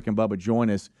hour, then Rick and Bubba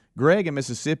join us. Greg in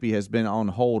Mississippi has been on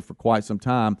hold for quite some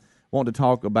time. Want to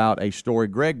talk about a story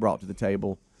Greg brought to the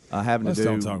table having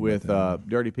to do with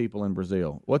dirty people in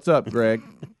Brazil. What's up, Greg?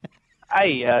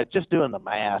 Hey, just doing the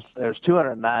math. There's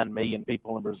 209 million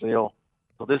people in Brazil.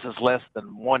 So this is less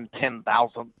than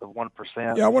 1/10,000th of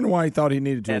 1%. Yeah, I wonder why he thought he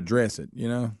needed to address it,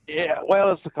 Yeah,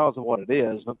 well, it's because of what it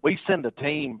is. But we send a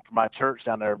team from my church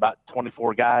down there, about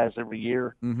 24 guys every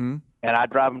year, and I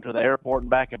drive them to the airport and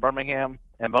back in Birmingham.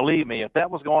 And believe me, if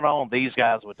that was going on, these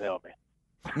guys would tell me.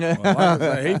 Well, like I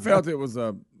say, he felt it was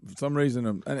for some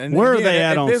reason. And where are they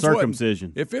at on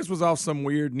circumcision? If this was off some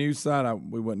weird news site,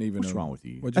 we wouldn't even know. What's wrong with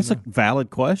you? That's a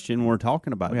valid question. We're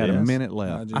talking about. We had a minute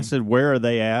left. I said, where are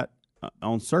they at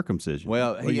on circumcision?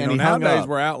 Well, nowadays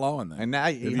we're outlawing that. And now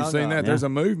have you seen that? There's a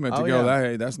movement to go.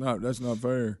 Hey, that's not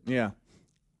fair. Yeah.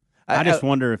 I just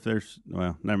wonder if there's.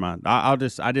 Well, never mind. I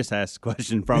just asked the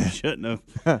question. Probably shouldn't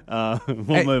have.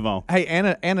 We'll move on. Hey, and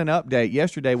an update.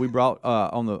 Yesterday we brought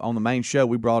on the main show.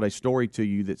 We brought a story to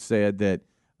you that said that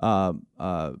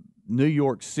New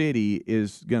York City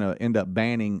is going to end up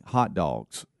banning hot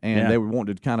dogs, and they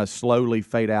wanted to kind of slowly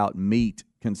fade out meat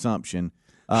consumption.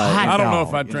 I don't know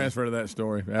if I'd transfer to that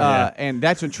story. And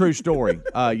that's a true story.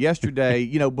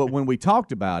 Yesterday, but when we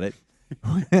talked about it.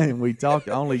 We talked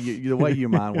only the way your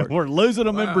mind works. We're losing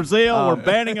them in Brazil. We're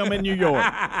banning them in New York.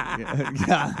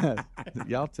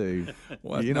 Y'all too.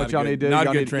 Well, you know what y'all need to do?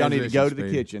 Y'all need to go to the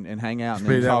kitchen and hang out and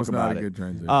then talk about it.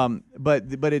 But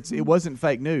it wasn't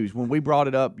fake news. When we brought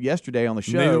it up yesterday on the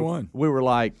show, we were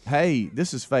like, "Hey,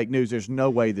 this is fake news. There's no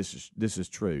way this is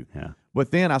true." Yeah. But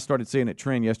then I started seeing it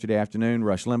trend yesterday afternoon.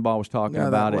 Rush Limbaugh was talking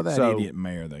about it. That idiot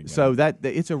mayor they got. So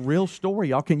it's a real story,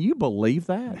 y'all. Can you believe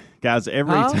that, guys?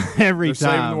 Every They're saving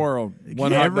time the world.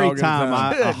 Every time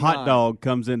a hot dog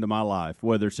comes into my life,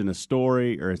 whether it's in a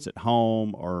story or it's at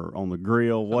home or on the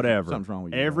grill, whatever. Something's wrong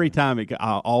with you. Every time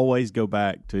I always go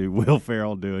back to Will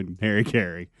Ferrell doing Harry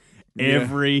Carey.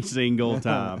 Every single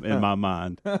time in my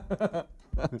mind.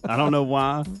 I don't know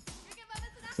why.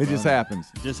 It just happens.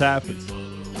 It just happens.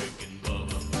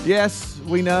 Yes,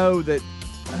 we know that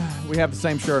we have the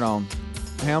same shirt on.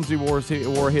 Helmsy wore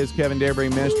his Kevin Debray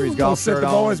Ministries golf shirt on.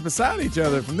 Set the boys beside each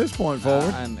other from this point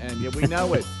forward. And we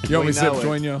know it. You want me to sit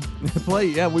between you?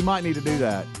 Please, we might need to do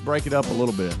that. Break it up a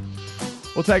little bit.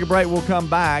 We'll take a break. We'll come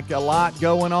back. A lot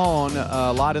going on.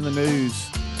 A lot in the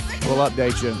news. We'll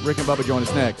update you. Rick and Bubba join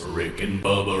us next. Rick and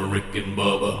Bubba, Rick and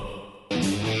Bubba.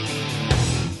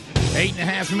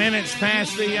 8.5 minutes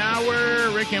past the hour.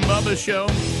 Rick and Bubba show.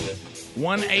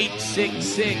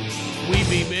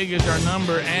 1-866-WE-BE-BIG is our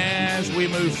number as we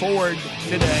move forward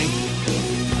today.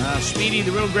 Speedy,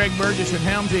 the real Greg Burgess, and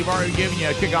Helmsy have already given you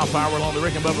a kickoff hour along the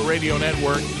Rick and Bubba Radio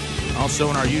Network. Also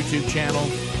on our YouTube channel,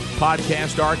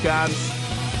 podcast archives,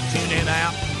 TuneIn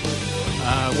app,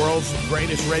 world's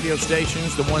greatest radio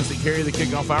stations, the ones that carry the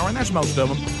kickoff hour, and that's most of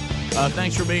them.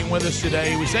 Thanks for being with us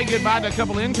today. We say goodbye to a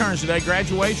couple of interns today.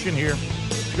 Graduation here.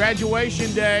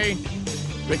 Graduation day.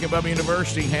 Rick and Bubba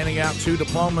University handing out 2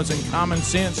 diplomas in common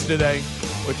sense today,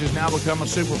 which has now become a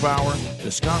superpower.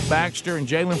 The Skunk Baxter and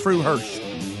Jalen Fruhurst.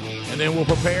 And then we'll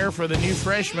prepare for the new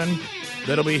freshmen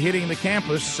that'll be hitting the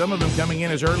campus, some of them coming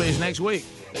in as early as next week.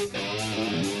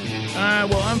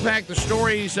 We'll unpack the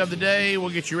stories of the day.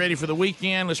 We'll get you ready for the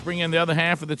weekend. Let's bring in the other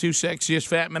half of the 2 sexiest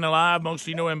fat men alive. Most of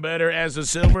you know him better as the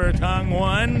silver-tongued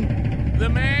one. The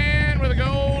man with a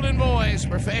golden voice.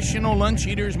 Professional lunch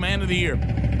eaters man of the year.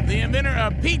 The inventor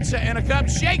of pizza and a cup,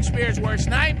 Shakespeare's worst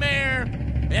nightmare.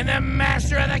 And the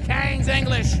master of the King's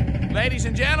English. Ladies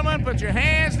and gentlemen, put your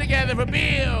hands together for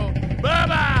Bill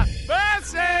Bubba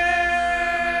Bussey!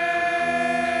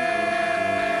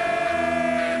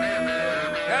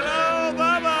 Hello,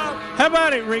 Bubba! How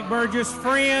about it, Rick Burgess?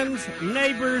 Friends,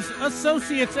 neighbors,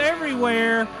 associates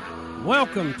everywhere.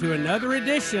 Welcome to another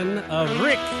edition of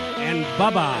Rick and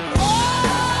Bubba.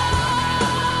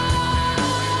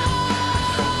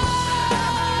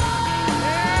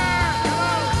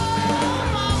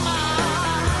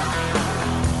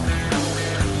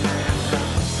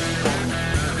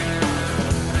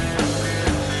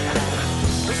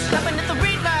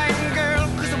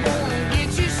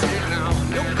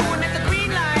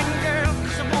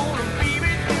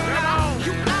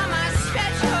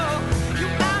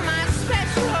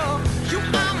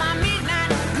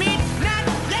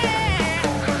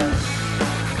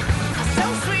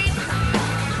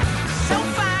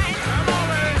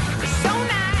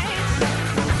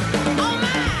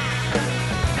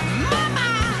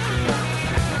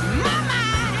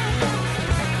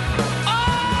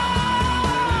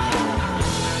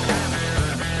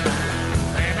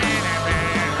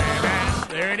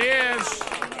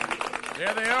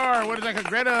 There they are. What is that?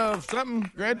 Greta something?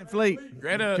 Greta Fleet.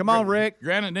 Greta. Come on, Rick.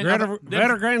 Greta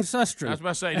Grand Sustry. I was about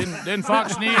to say, didn't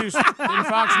Fox News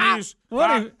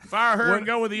fire her and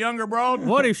go with the younger broad?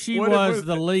 What if she was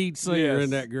the lead singer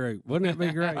in that group? Wouldn't that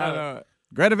be great?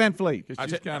 Greta Van Fleet.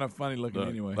 She's kind of funny looking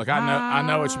anyway. Look, I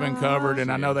know it's been covered,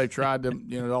 and I know they've tried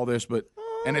to, all this, but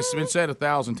and it's been said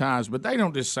 1,000 times, but they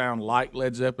don't just sound like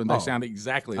Led Zeppelin; they sound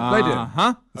exactly like they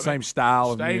do. The same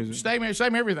style of music,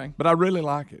 same everything. But I really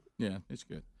like it. Yeah, it's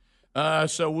good.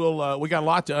 So we got a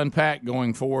lot to unpack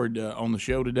going forward on the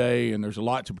show today, and there's a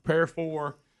lot to prepare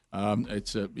for.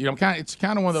 It's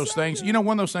kind of one of those things. One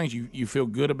of those things you feel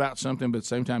good about something, but at the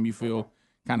same time you feel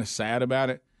kind of sad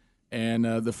about it. And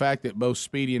the fact that both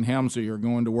Speedy and Helmsley are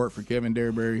going to work for Kevin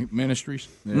Derryberry Ministries.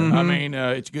 Yeah. Mm-hmm. I mean,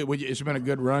 it's good. It's been a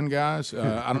good run, guys.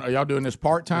 Are y'all doing this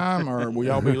part time, or will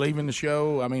y'all be leaving the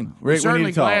show? I mean, we're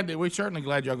certainly glad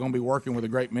y'all going to be working with a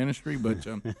great ministry. But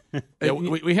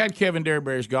we had Kevin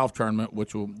Derryberry's golf tournament,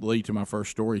 which will lead to my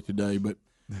first story today. But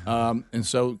and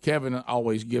so Kevin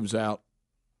always gives out,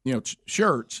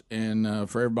 shirts and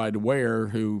for everybody to wear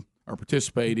who are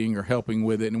participating or helping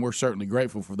with it, and we're certainly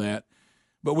grateful for that.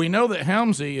 But we know that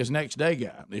Helmsy is next day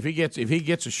guy. If he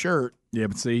gets a shirt,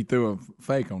 but see, he threw a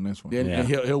fake on this one. Then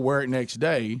he'll wear it next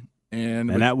day, and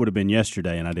that would have been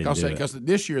yesterday, and I didn't do it because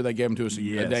this year they gave him to us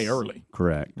a day early.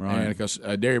 Correct, right? And because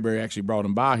Derryberry actually brought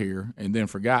him by here, and then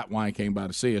forgot why he came by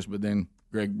to see us, but then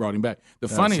Greg brought him back.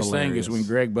 That's funniest thing is when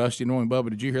Greg busted in.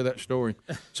 Bubba, did you hear that story?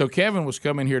 So Kevin was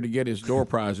coming here to get his door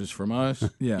prizes from us.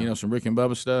 Some Rick and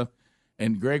Bubba stuff.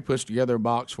 And Greg puts together a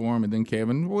box for him, and then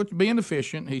Kevin, being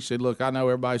efficient, he said, look, I know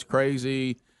everybody's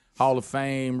crazy, Hall of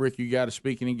Fame, Rick, you got a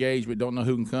speaking engagement, don't know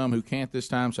who can come, who can't this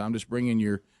time, so I'm just bringing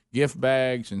your gift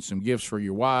bags and some gifts for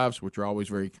your wives, which are always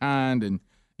very kind. And,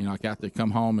 I got to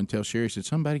come home and tell Sherry, said,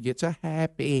 somebody gets a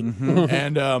happy. Mm-hmm.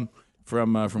 And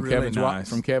from really Kevin's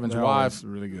wife.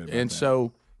 Really good. And that.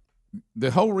 So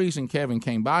the whole reason Kevin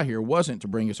came by here wasn't to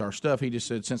bring us our stuff. He just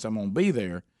said, since I'm going to be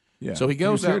there. Yeah. So he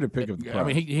goes out to pick up the prize. I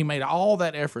mean, he made all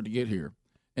that effort to get here,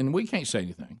 and we can't say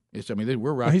anything.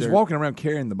 We're right there. He's walking around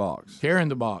carrying the box.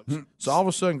 So all of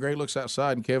a sudden, Greg looks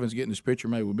outside, and Kevin's getting his picture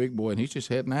made with Big Boy, and he's just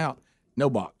heading out. No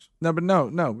box. No, but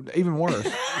no, even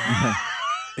worse.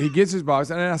 He gets his box,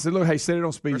 and I said, look, hey, set it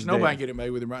on Speedy's desk. Nobody can get it made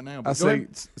with him right now. I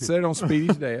said, set it on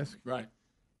Speedy's desk. Right.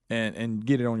 And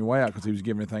get it on your way out because he was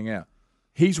giving everything out.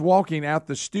 He's walking out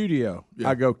the studio. Yeah.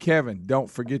 I go, Kevin,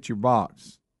 don't forget your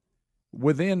box.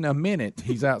 Within a minute,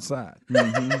 he's outside.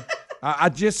 Mm-hmm. I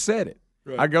just said it.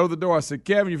 Right. I go to the door. I said,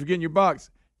 Kevin, you're forgetting your box.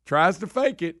 Tries to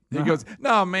fake it. He goes,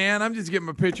 no, man, I'm just getting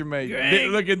my picture made.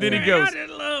 Look, and then he goes. I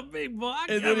didn't love big box.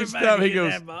 And then he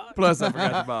goes, plus I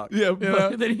forgot the box.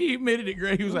 And then he admitted it,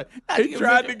 Greg. He was like, he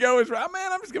tried to go.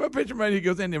 Man, I'm just getting my picture made. He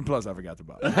goes, and then plus I forgot the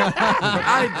box. I'm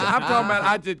talking about,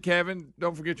 I did, Kevin,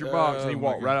 don't forget your box. And he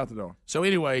walked right out the door. So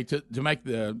anyway, to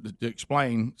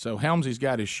explain, so Helmsy's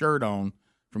got his shirt on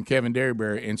from Kevin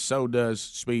Derryberry, and so does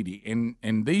Speedy.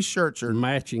 And these shirts are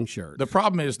matching shirts. The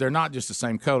problem is they're not just the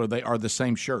same color; they are the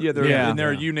same shirt. Yeah,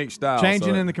 they're a unique style.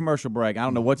 Changing in the commercial break. I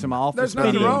don't know what's in my office. There's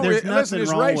nothing wrong with it. Listen,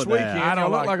 it's race weekend. I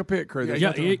don't look like a pit crew.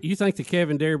 You think the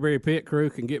Kevin Derryberry pit crew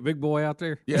can get Big Boy out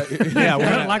there? Yeah,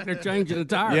 we're like they're changing the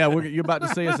tire. Yeah, you're about to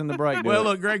see us in the break. Well,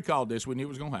 look, Greg called this. We knew it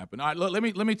was going to happen. All right, look, let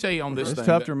me tell you on this. It's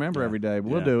tough to remember every day,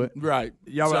 but we'll do it. Right.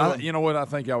 Y'all, you know what? I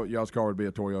think y'all's car would be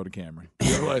a Toyota Camry.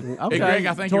 Okay, Greg,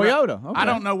 I think Toyota. Okay. I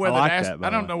don't know whether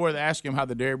to ask him how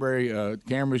the Derryberry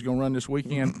Camry is going to run this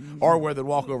weekend, or whether to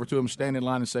walk over to him, stand in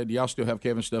line, and say, "Do y'all still have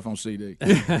Kevin's stuff on CD?" Do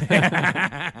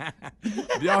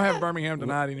y'all have Birmingham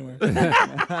tonight anywhere?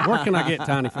 Where can I get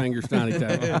Tiny Fingers, Tiny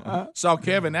Toe? Saw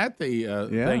Kevin at the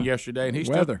thing yesterday, and he's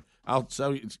weather.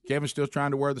 So Kevin's still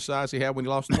trying to wear the size he had when he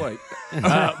lost the weight.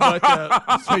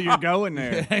 So you're going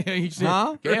there,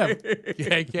 huh?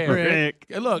 Kev.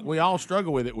 Look, we all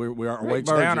struggle with it. Our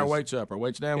weight's down, our weight's up, our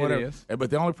weight's down, whatever. But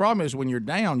the only problem is when you're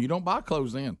down, you don't buy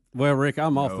clothes then. Well, Rick,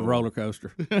 I'm off the roller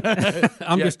coaster.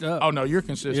 I'm just up. Oh no, you're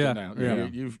consistent now. Yeah.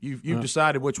 You've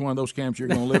decided which one of those camps you're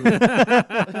going to live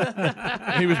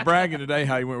in. He was bragging today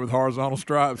how he went with horizontal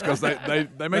stripes because they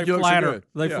make you look so good.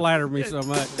 They flatter me so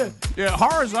much. Yeah,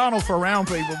 horizontal for round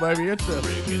people, baby. It's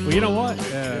well, you know what?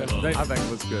 I think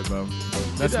it looks good, Bo.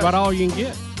 That's about all you can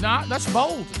get. Nah, that's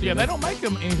bold. Yeah, they don't make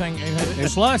them anything. And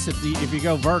plus, if you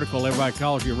go vertical, everybody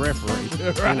calls you referee.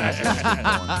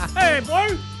 Hey,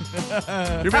 boy!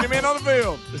 Too many men on the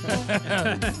field.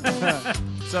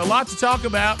 So, a lot to talk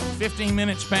about. 15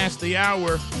 minutes past the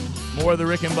hour. More of the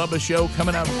Rick and Bubba Show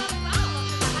coming up.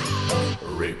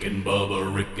 Rick and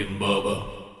Bubba, Rick and Bubba.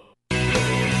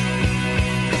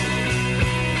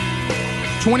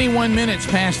 21 minutes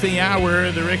past the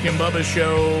hour, the Rick and Bubba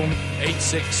Show,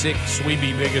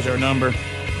 866-WE-BE-BIG is our number.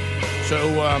 So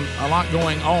a lot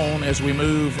going on as we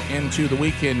move into the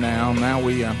weekend now. Now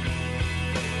we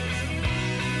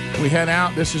head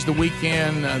out. This is the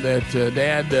weekend that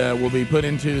Dad will be put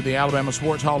into the Alabama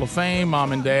Sports Hall of Fame.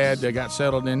 Mom and Dad got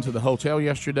settled into the hotel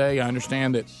yesterday. I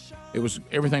understand that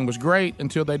everything was great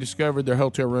until they discovered their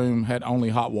hotel room had only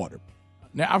hot water.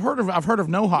 Now I've heard of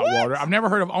no hot water. I've never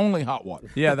heard of only hot water.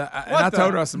 Yeah, I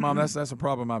told her, I said, Mom, that's a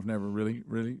problem I've never really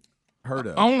heard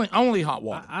of. Only hot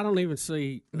water. I don't even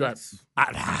see. Right.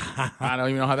 I don't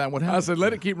even know how that would happen. I said,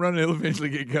 let it keep running. It'll eventually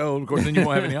get cold. Of course, then you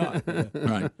won't have any hot.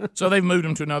 Right. So they've moved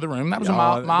him to another room. That was a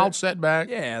mild setback.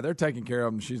 Yeah, they're taking care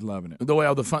of him. She's loving it.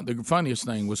 The funniest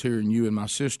thing was hearing you and my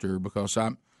sister, because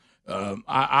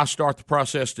I start the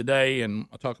process today, and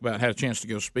I talk about had a chance to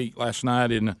go speak last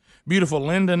night in beautiful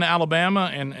Linden, Alabama,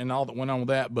 and all that went on with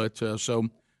that. But so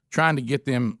trying to get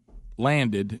them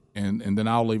landed, and then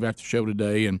I'll leave after the show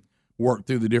today and work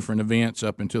through the different events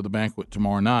up until the banquet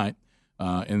tomorrow night.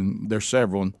 And there's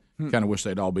several, and kind of wish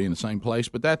they'd all be in the same place.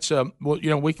 But that's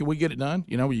we get it done.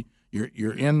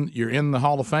 You're in the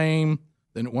Hall of Fame.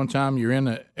 Then at one time you're in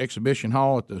the exhibition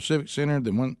hall at the Civic Center.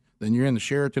 Then you're in the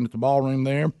Sheraton at the ballroom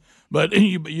there. But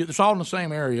it's all in the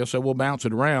same area, so we'll bounce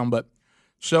it around. But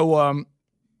so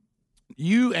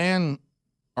you and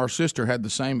our sister had the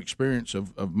same experience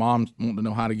of Mom wanting to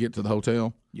know how to get to the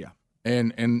hotel. Yeah,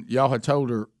 and y'all had told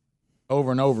her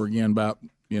over and over again about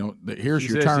that here's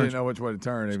your turn. She didn't know which way to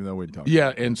turn, even though we talked.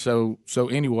 Yeah, and so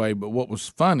anyway, but what was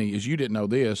funny is you didn't know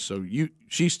this. So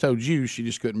she's told you she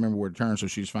just couldn't remember where to turn, so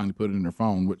she's finally put it in her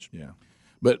phone. Which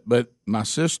But my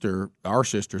sister, our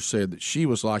sister, said that she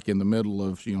was like in the middle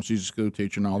of, she's a school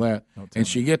teacher and all that, and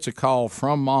she gets a call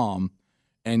from Mom,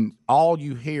 and all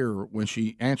you hear when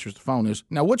she answers the phone is,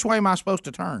 "Now, which way am I supposed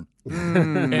to turn?"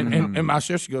 And my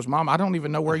sister goes, "Mom, I don't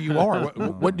even know where you are.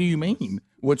 What do you mean?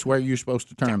 Which way are you supposed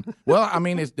to turn?" Well, I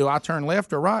mean, do I turn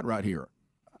left or right here?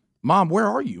 Mom, where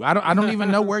are you? I don't even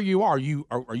know where you are.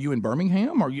 Are you in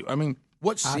Birmingham?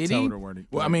 What city? I told her where to go.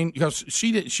 Well, I mean, because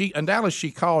she in Dallas,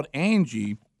 she called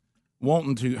Angie,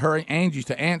 wanting Angie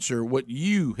to answer what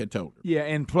you had told her. Yeah,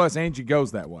 and plus Angie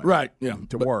goes that way, right? Yeah,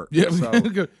 to work. Yeah, so,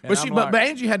 but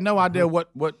Angie had no idea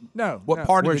what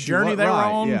part of the journey they were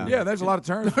on. Yeah, there's a lot of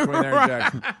turns between there and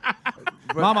Jackson.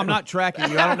 Mom, I'm not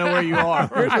tracking you. I don't know where you are.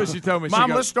 Here's what she told me.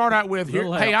 Mom, let's start out with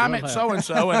here. Hey, I'm at so and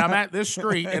so, and I'm at this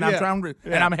street, and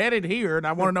and I'm headed here, and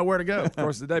I want to know where to go. Of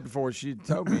course, the day before she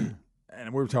told me.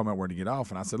 And we were talking about where to get off,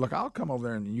 and I said, "Look, I'll come over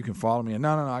there, and you can follow me." And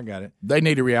no, I got it. They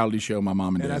need a reality show, my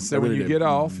mom and dad. And I said, when you get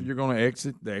off, you're going to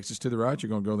exit. The exit's to the right. You're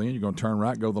going to go in. You're going to turn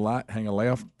right, go to the light, hang a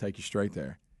left, take you straight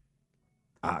there.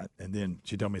 And then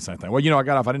she told me the same thing. Well, I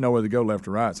got off. I didn't know whether to go left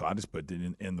or right, so I just put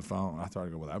it in the phone. I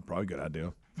thought, well, that's probably a good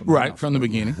idea. From the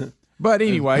beginning. But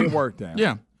anyway, it worked out.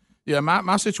 Yeah. Yeah,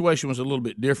 my situation was a little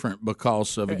bit different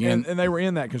because of, again... And they were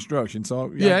in that construction, so...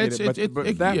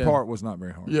 that part was not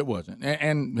very hard. It wasn't,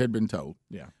 and had been told.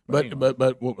 Yeah.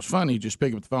 But what was funny, just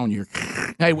pick up the phone, you're,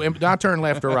 "Hey, do I turn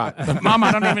left or right?" "Mom,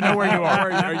 I don't even know where you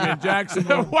are." Are you in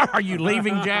Jacksonville? Where are you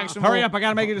leaving Jacksonville? Hurry up, I got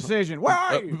to make a decision. Where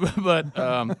are you?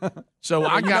 So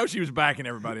I know she was backing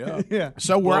everybody up. Yeah.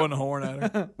 So blowing the horn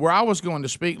at her. Where I was going to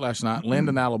speak last night,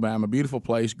 Linden, Alabama, beautiful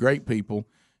place, great people.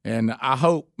 And I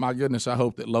hope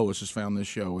that Lois has found this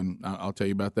show, and I'll tell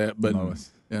you about that. But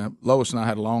Lois and I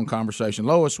had a long conversation.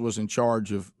 Lois was in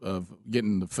charge of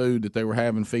getting the food that they were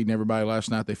having, feeding everybody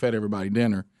last night. They fed everybody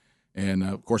dinner. And,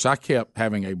 of course, I kept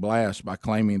having a blast by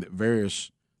claiming that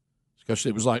because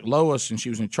it was like Lois, and she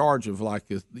was in charge of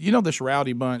this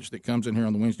rowdy bunch that comes in here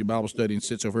on the Wednesday Bible study and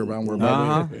sits over here around where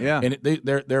Bubba is. Yeah. And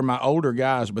they're my older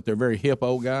guys, but they're very hip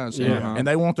old guys. Yeah. And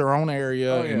they want their own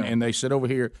area, and they sit over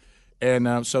here.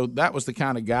 And so that was the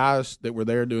kind of guys that were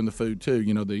there doing the food too.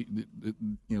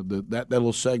 That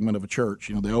little segment of a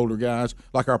church. The older guys,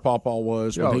 like our Pawpaw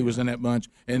was when he was in that bunch,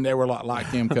 and they were like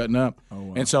him cutting up.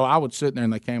 Wow. And so I would sit there,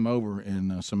 and they came over,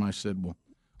 and somebody said, "Well,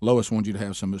 Lois wanted you to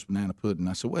have some of this banana pudding."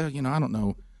 I said, "Well, I don't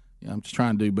know. I'm just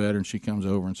trying to do better." And she comes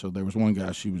over, and so there was one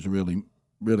guy she was really,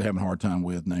 really having a hard time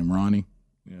with, named Ronnie.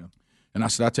 Yeah. And I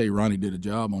said, "I tell you, Ronnie did a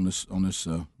job on this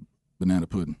banana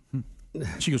pudding."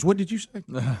 She goes, "What did you say?"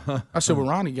 I said, "Well,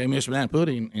 Ronnie gave me this banana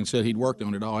pudding and said he'd worked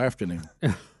on it all afternoon."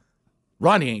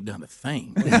 "Ronnie ain't done a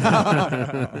thing."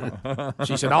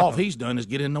 She said, "All he's done is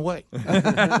get in the way."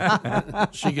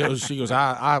 She goes,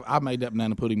 I made that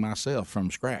banana pudding myself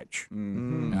from scratch.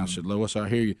 Mm-hmm. And I said, "Lois, I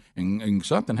hear you." And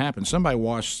something happened. Somebody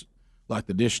washed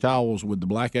the dish towels with the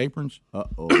black aprons.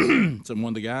 Uh-oh. So one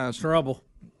of the guys. Trouble.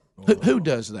 Who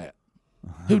does that?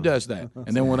 Who does that?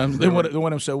 And then when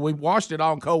I'm so we washed it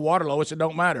all in cold water, Lois. It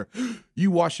don't matter.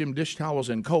 You wash them dish towels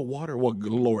in cold water. Well,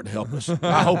 Lord help us.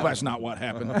 I hope that's not what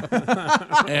happened.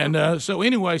 And so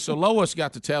anyway, so Lois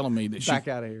got to telling me that Back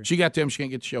out of here. she got to tell me she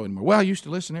can't get the show anymore. Well, I used to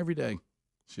listen every day.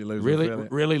 She loses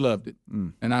Really loved it.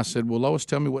 And I said, well, Lois,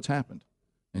 tell me what's happened.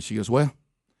 And she goes, well,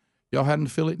 y'all had an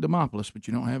affiliate in Demopolis, but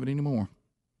you don't have it anymore.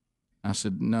 I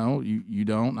said, no, you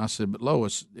don't. I said, but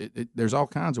Lois, there's all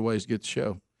kinds of ways to get the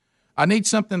show. I need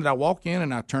something that I walk in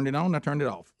and I turned it on and I turned it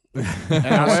off. And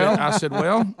I said,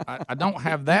 I don't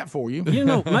have that for you. You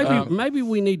know, maybe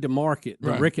we need to market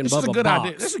the Rick and Bubba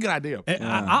box. This is a good idea.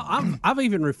 I've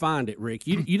even refined it, Rick.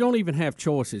 You don't even have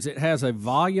choices. It has a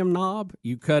volume knob.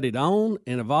 You cut it on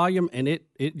and a volume, and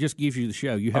it just gives you the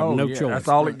show. You have no choice. That's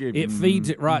all it gives you. It feeds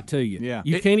it right to you. Yeah.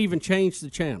 You can't even change the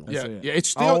channel. It's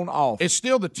still on, off. It's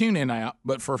still the tune-in app,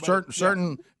 but for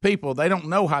certain people, they don't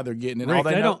know how they're getting it. Rick, all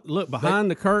they know, don't look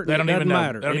behind the curtain. They don't It doesn't even know.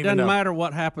 matter. They don't It even doesn't know. matter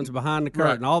what happens behind the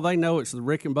curtain. All they know is the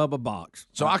Rick and Bubba box.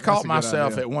 So I caught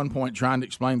myself at one point trying to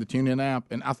explain the tune-in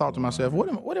app, and I thought to myself,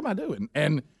 "What am I doing?"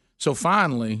 And so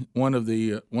finally, one of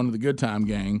the Good Time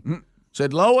gang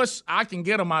said, "Lois, I can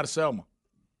get them out of Selma."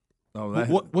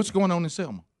 What's going on in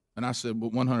Selma? And I said, "Well,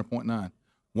 100.9,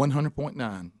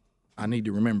 100.9. I need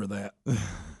to remember that."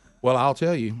 Well, I'll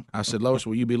tell you. I said, Lois,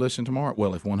 will you be listening tomorrow?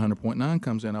 Well, if 100.9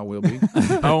 comes in, I will be.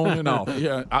 On and off.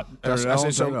 Yeah, I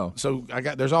said, so I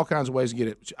got. There's all kinds of ways to get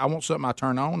it. I want something I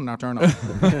turn on and I turn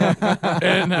off.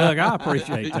 And, look, I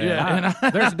appreciate that.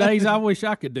 Yeah, there's days I wish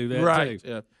I could do that right. too.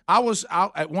 Yeah. I was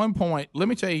out at one point. Let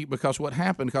me tell you, because what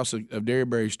happened because of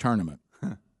Derryberry's tournament.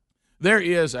 There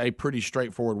is a pretty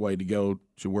straightforward way to go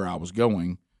to where I was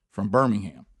going from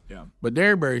Birmingham. Yeah. But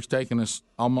Derryberry's taking us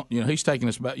almost, he's taking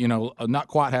us about, not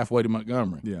quite halfway to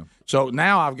Montgomery. Yeah. So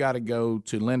now I've got to go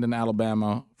to Linden,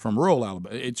 Alabama from rural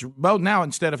Alabama. It's both now,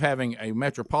 instead of having a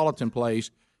metropolitan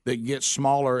place that gets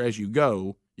smaller as you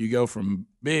go from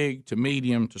big to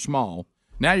medium to small.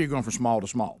 Now you're going from small to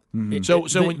small. Mm-hmm.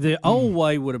 So the old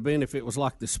way would have been if it was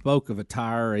like the spoke of a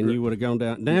tire and you would have gone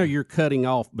down. Now you're cutting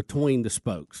off between the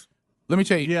spokes. Let me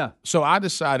tell you. Yeah. So I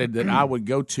decided that I would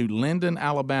go to Linden,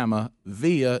 Alabama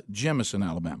via Jemison,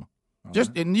 Alabama.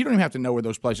 And you don't even have to know where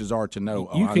those places are to know.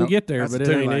 You can get there, but it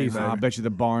ain't easy. I bet you the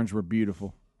barns were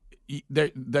beautiful.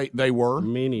 They were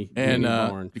many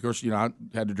barns. Of course, I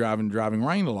had to drive in driving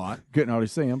rain a lot. Couldn't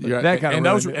always see them.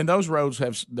 But those roads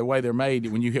have the way they're made.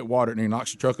 When you hit water, and it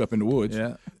knocks the truck up in the woods.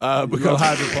 Yeah, because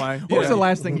hydroplane. What was the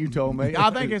last thing you told me?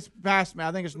 I think it's past me.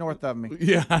 I think it's north of me.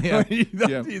 Yeah. You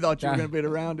thought you were going to be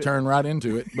around it. Turn right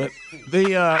into it, but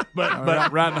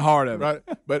right in the heart of it. Right.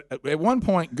 But at one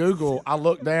point, Google, I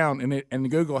looked down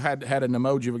and Google had an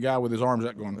emoji of a guy with his arms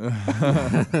out going.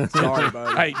 Sorry,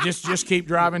 buddy. Hey, just keep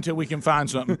driving till we can find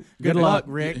something. Good luck,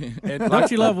 Rick. Don't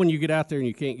you love when you get out there and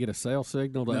you can't get a cell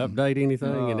signal to update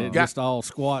anything and it just all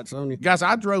squats on you? Guys,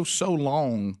 I drove so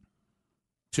long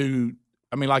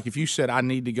like if you said I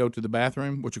need to go to the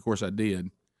bathroom, which of course I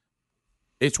did,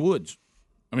 it's woods.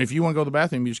 I mean, if you want to go to the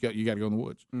bathroom, you got to go in the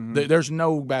woods. Mm-hmm. There's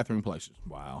no bathroom places.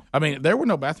 Wow. I mean, there were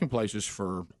no bathroom places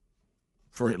for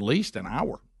at least an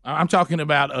hour. I'm talking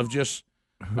about of just.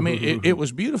 I mean, it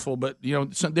was beautiful, but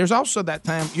there's also that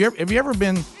time. Have you ever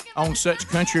been on such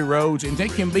country roads, and they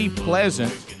can be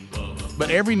pleasant,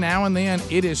 but every now and then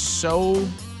it is so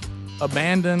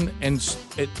abandoned, and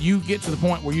you get to the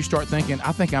point where you start thinking,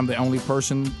 I think I'm the only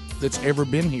person that's ever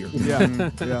been here. Yeah,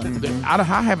 I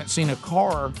haven't seen a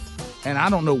car. And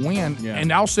I don't know when. Yeah.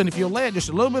 And all of a sudden, if you'll let just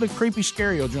a little bit of creepy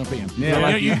scary will jump in.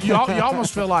 Yeah. You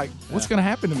almost feel like, what's going to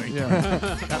happen to me?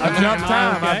 Yeah.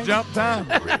 I've jumped time.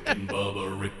 Rick and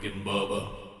Bubba, Rick and Bubba.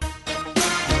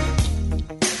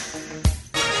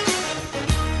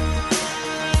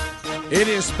 It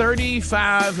is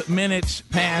 35 minutes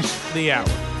past the hour.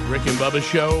 Rick and Bubba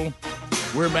Show.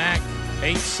 We're back.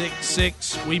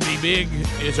 866 We Be Big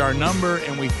is our number,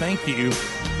 and we thank you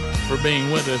for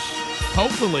being with us.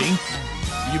 Hopefully,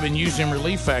 you've been using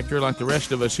Relief Factor like the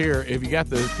rest of us here. If you got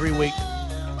the 3-week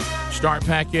start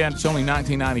pack yet, it's only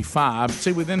 $19.95.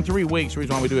 See, within 3 weeks, the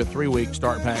reason why we do a 3-week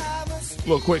start pack, a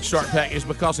little quick start pack, is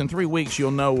because in 3 weeks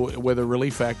you'll know whether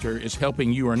Relief Factor is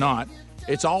helping you or not.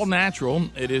 It's all natural.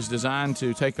 It is designed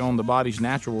to take on the body's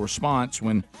natural response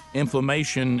when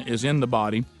inflammation is in the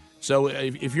body. So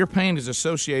if your pain is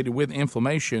associated with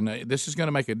inflammation, this is going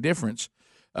to make a difference.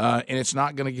 And it's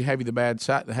not going to have the bad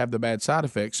side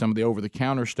effects some of the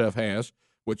over-the-counter stuff has,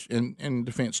 which in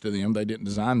defense to them, they didn't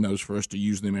design those for us to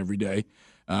use them every day.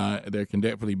 There can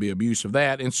definitely be abuse of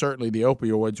that, and certainly the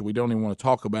opioids. We don't even want to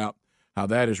talk about how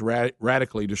that is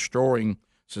radically destroying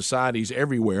societies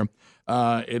everywhere.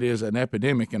 It is an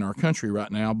epidemic in our country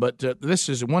right now, but this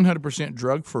is 100%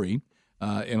 drug-free.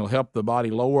 It'll help the body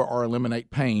lower or eliminate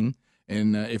pain.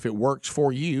 And if it works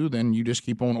for you, then you just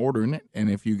keep on ordering it.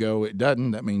 And if you go, it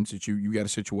doesn't, that means that you got a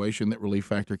situation that Relief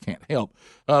Factor can't help.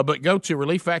 But go to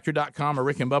ReliefFactor.com or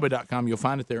RickandBubba.com. You'll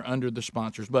find it there under the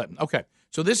sponsors button. Okay,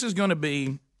 so this is going to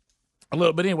be a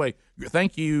little bit. Anyway,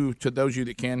 thank you to those of you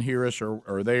that can hear us or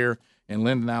are there in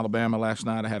Linden, Alabama last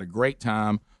night. I had a great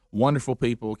time. Wonderful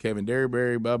people. Kevin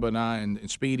Derryberry, Bubba, and I,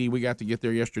 and Speedy. We got to get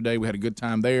there yesterday. We had a good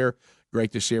time there.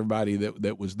 Great to see everybody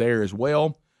that was there as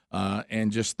well.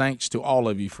 And just thanks to all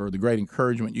of you for the great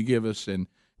encouragement you give us, and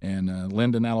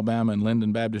Linden, Alabama, and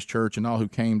Linden Baptist Church, and all who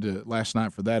came to last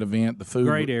night for that event. The food,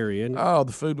 great area. Isn't it? Oh,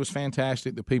 the food was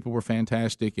fantastic. The people were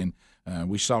fantastic, and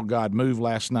we saw God move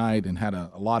last night, and had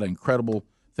a lot of incredible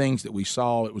things that we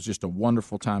saw. It was just a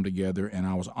wonderful time together, and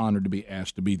I was honored to be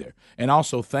asked to be there. And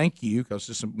also thank you, because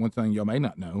this is one thing y'all may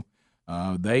not know.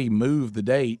 They moved the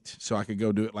date so I could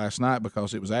go do it last night,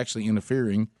 because it was actually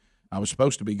interfering. I was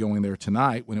supposed to be going there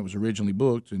tonight when it was originally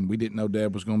booked, and we didn't know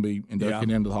Deb was going to be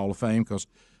inducted into the Hall of Fame, because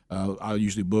I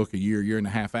usually book a year and a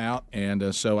half out,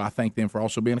 and so I thank them for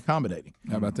also being accommodating.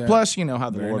 How about that? Plus, you know how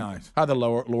the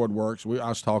Lord works. I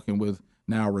was talking with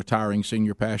now retiring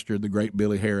senior pastor, the great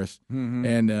Billy Harris,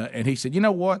 and he said, you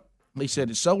know what? He said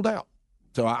it's sold out.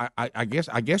 So I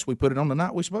guess we put it on the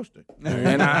night we're supposed to,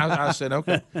 and I said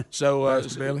okay. So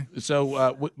Billy.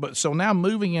 So now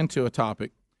moving into a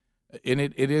topic. And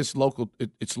it is local.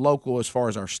 It's local as far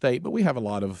as our state, but we have a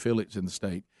lot of affiliates in the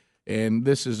state. And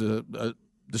this is a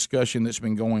discussion that's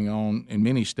been going on in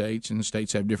many states, and the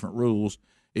states have different rules.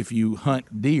 If you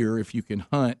hunt deer, if you can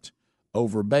hunt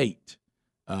over bait,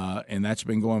 and that's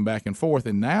been going back and forth.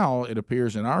 And now it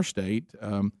appears in our state,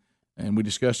 and we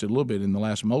discussed it a little bit in the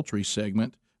last Moultrie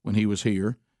segment when he was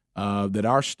here, that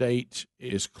our state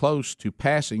is close to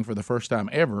passing for the first time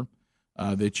ever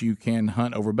that you can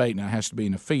hunt over bait. Now, it has to be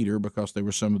in a feeder, because there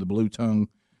were some of the blue tongue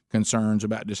concerns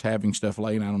about just having stuff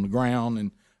laying out on the ground.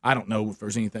 And I don't know if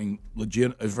there's anything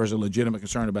if there's a legitimate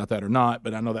concern about that or not,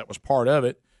 but I know that was part of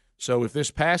it. So if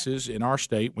this passes in our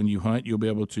state, when you hunt, you'll be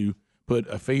able to put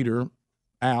a feeder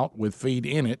out with feed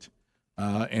in it,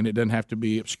 and it doesn't have to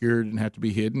be obscured and have to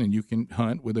be hidden, and you can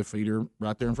hunt with a feeder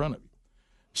right there in front of you.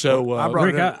 So I brought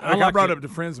Rick, it up to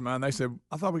friends of mine. They said,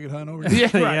 "I thought we could hunt over yeah,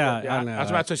 here." right. I know. I was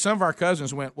about to say, some of our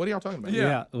cousins went, "What are y'all talking about?"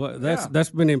 Yeah, well,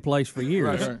 that's been in place for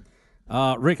years.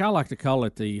 Right. Rick, I like to call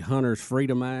it the Hunters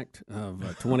Freedom Act of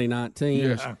 2019.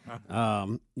 Yes.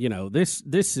 You know, this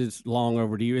is long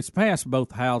overdue. It's passed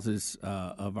both houses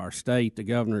of our state. The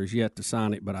governor is yet to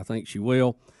sign it, but I think she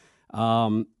will,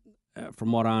 from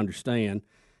what I understand.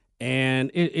 And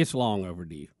it's long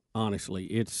overdue. Honestly,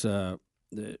 it's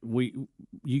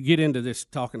you get into this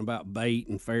talking about bait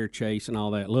and fair chase and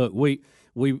all that. Look, we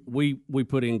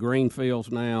put in green fields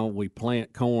now. We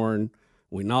plant corn.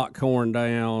 We knock corn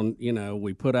down. You know,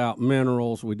 we put out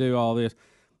minerals. We do all this.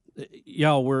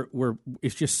 Y'all, we're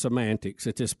it's just semantics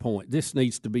at this point. This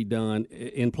needs to be done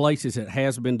in places it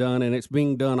has been done, and it's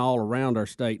being done all around our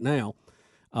state now.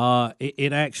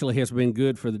 It actually has been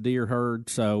good for the deer herd.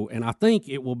 So, and I think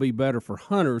it will be better for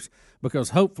hunters,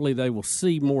 because hopefully they will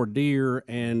see more deer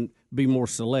and be more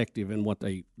selective in what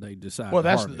they decide. Well, to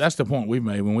harvest. that's the point we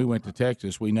made when we went to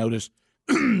Texas. We noticed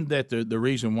that the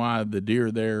reason why the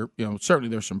deer there, you know, certainly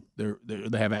there's some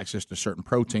they have access to certain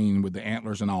protein with the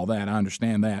antlers and all that. I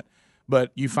understand that,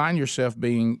 but you find yourself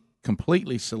being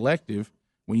completely selective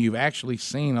when you've actually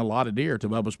seen a lot of deer. To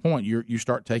Bubba's point, you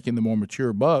start taking the more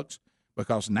mature bucks,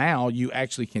 because now you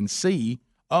actually can see,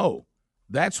 oh,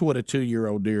 that's what a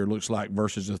 2-year-old deer looks like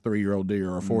versus a 3-year-old deer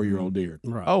or a 4-year-old deer.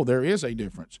 Right. Oh, there is a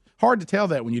difference. Hard to tell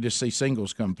that when you just see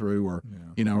singles come through, or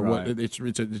you know, Right. it's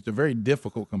a very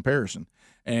difficult comparison.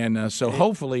 And so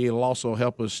hopefully it'll also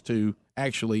help us to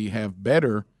actually have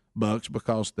better bucks,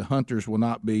 because the hunters will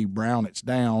not be brown, it's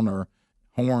down, or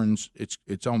horns,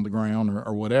 it's on the ground,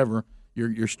 or whatever.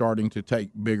 You're starting to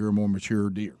take bigger, more mature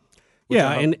deer.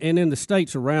 Yeah, and in the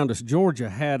states around us, Georgia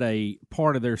had a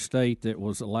part of their state that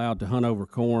was allowed to hunt over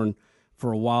corn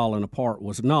for a while, and a part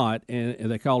was not, and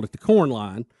they called it the corn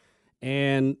line.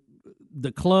 And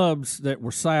the clubs that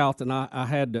were south, and I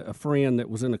had a friend that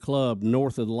was in a club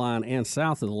north of the line and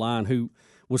south of the line who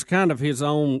was kind of his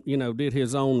own, you know, did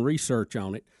his own research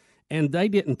on it. And they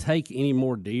didn't take any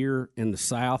more deer in the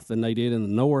south than they did in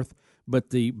the north,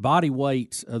 but the body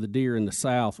weights of the deer in the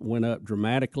south went up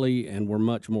dramatically and were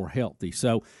much more healthy.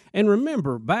 So, and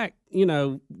remember, back, you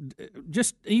know,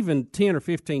 just even 10 or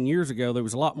 15 years ago, there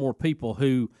was a lot more people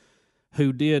who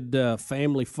did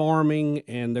family farming,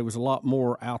 and there was a lot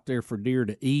more out there for deer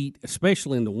to eat,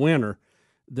 especially in the winter,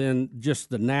 than just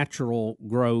the natural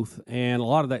growth, and a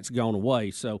lot of that's gone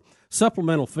away. So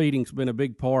supplemental feeding's been a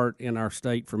big part in our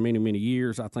state for many, many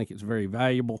years. I think it's very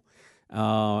valuable.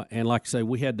 And like I say,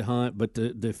 we had to hunt, but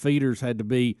the feeders had to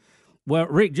be. Well,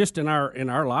 Rick, just in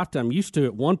our lifetime, used to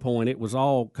at one point it was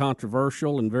all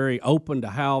controversial and very open to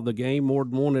how the game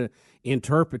warden wanted to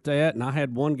interpret that. And I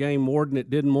had one game warden that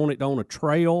didn't want it on a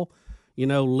trail,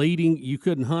 leading. You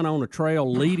couldn't hunt on a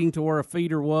trail leading to where a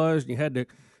feeder was. You had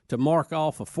to mark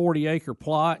off a 40-acre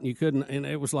plot, and you couldn't. And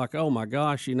it was like, oh my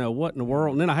gosh, what in the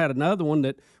world? And then I had another one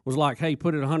that was like, hey,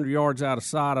 put it 100 yards out of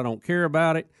sight. I don't care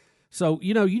about it. So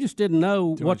you just didn't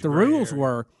know what the rules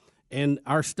were. And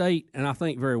our state, and I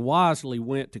think very wisely,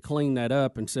 went to clean that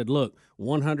up and said, look,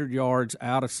 100 yards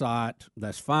out of sight,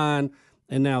 that's fine.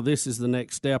 And now this is the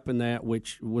next step in that,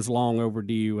 which was long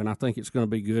overdue, and I think it's going to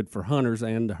be good for hunters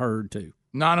and the herd, too.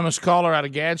 Anonymous caller out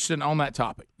of Gadsden on that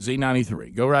topic,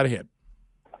 Z93. Go right ahead.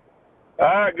 All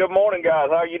right, good morning, guys.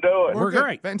 How you doing? We're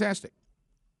great. Fantastic.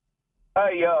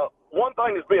 Hey, one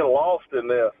thing is being lost in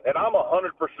this, and I'm 100%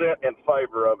 in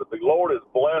favor of it. The Lord has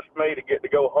blessed me to get to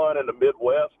go hunt in the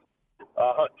Midwest.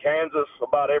 I hunt Kansas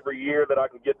about every year that I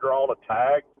can get drawn a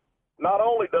tag. Not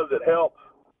only does it help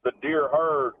the deer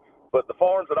herd, but the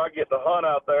farms that I get to hunt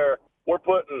out there, we're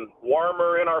putting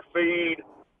wormer in our feed.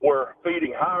 We're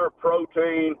feeding higher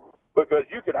protein because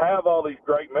you can have all these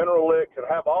great mineral licks and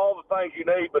have all the things you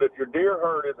need, but if your deer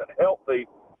herd isn't healthy,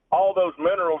 all those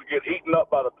minerals get eaten up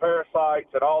by the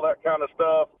parasites and all that kind of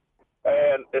stuff.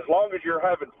 And as long as you're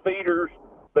having feeders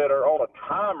that are on a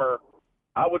timer,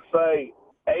 I would say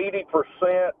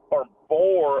 80% or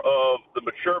more of the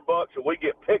mature bucks that we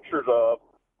get pictures of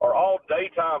are all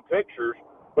daytime pictures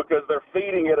because they're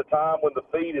feeding at a time when the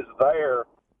feed is there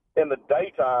in the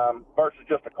daytime versus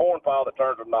just a corn pile that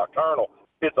turns them nocturnal.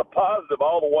 It's a positive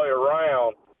all the way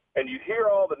around, and you hear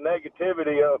all the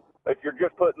negativity of if you're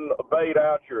just putting a bait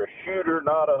out, you're a shooter,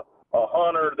 not a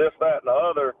hunter, this, that, and the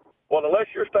other. Well, unless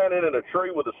you're standing in a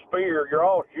tree with a spear, you're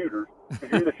all shooters.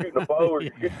 You're either shooting a bow or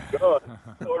you're shooting a gun.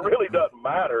 So it really doesn't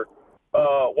matter.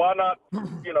 Why not,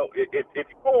 if you don't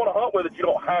want to hunt with it, you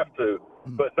don't have to.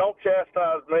 But don't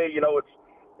chastise me.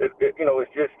 It's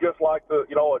just like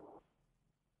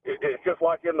it's just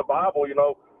like in the Bible,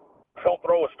 don't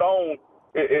throw a stone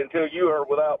until you are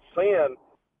without sin.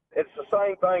 It's the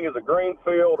same thing as a green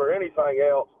field or anything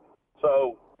else.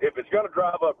 So if it's going to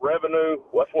drive up revenue,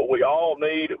 that's what we all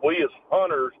need. We as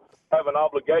hunters have an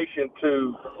obligation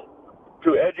to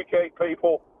educate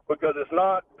people because it's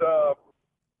not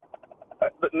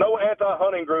no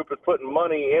anti-hunting group is putting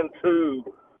money into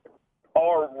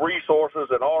our resources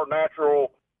and our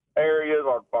natural areas,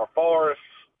 our forests.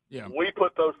 Yeah. We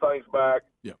put those things back.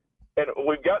 Yeah. And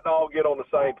we've got to all get on the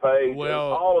same page.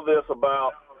 Well, and all of this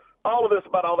about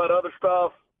all that other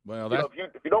stuff. Well, if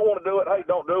you don't want to do it, hey,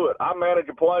 don't do it. I manage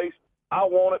a place. I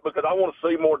want it because I want to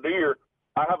see more deer.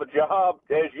 I have a job,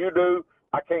 as you do.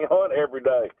 I can't hunt every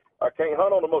day. I can't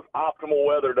hunt on the most optimal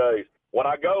weather days. When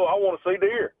I go, I want to see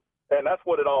deer, and that's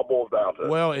what it all boils down to.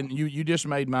 Well, and you just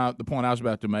made the point I was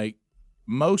about to make.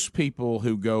 Most people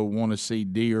who go want to see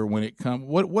deer when it comes.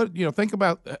 Think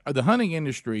about the hunting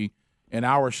industry in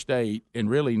our state and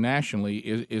really nationally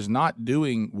is not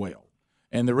doing well.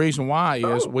 And the reason why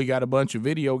is we got a bunch of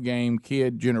video game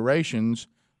kid generations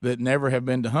that never have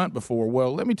been to hunt before.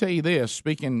 Well, let me tell you this,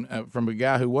 speaking from a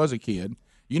guy who was a kid,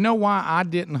 you know why I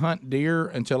didn't hunt deer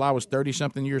until I was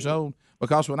 30-something years old?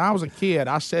 Because when I was a kid,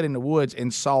 I sat in the woods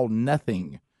and saw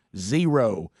nothing,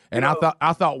 zero. And I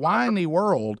thought, why in the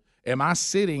world am I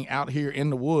sitting out here in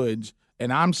the woods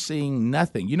and I'm seeing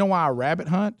nothing? You know why I rabbit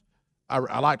hunt?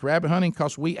 I liked rabbit hunting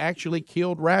because we actually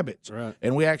killed rabbits, right,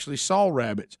 and we actually saw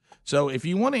rabbits. So if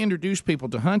you want to introduce people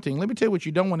to hunting, let me tell you what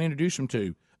you don't want to introduce them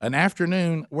to: an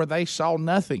afternoon where they saw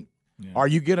nothing, or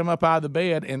you get them up out of the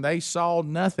bed and they saw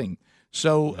nothing.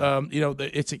 So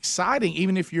it's exciting,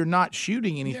 even if you're not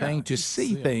shooting anything, to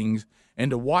see things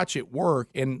and to watch it work.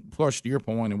 And plus, to your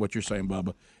point and what you're saying,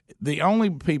 Bubba, the only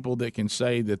people that can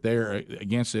say that they're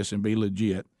against this and be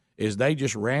legit is they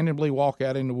just randomly walk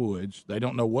out in the woods. They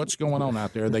don't know what's going on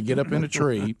out there. They get up in a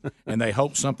tree and they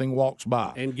hope something walks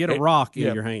by and get a rock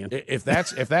in your hand. If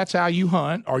that's how you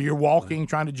hunt, or you're walking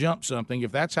trying to jump something,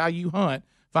 if that's how you hunt,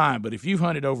 fine. But if you've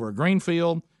hunted over a green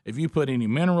field, if you put any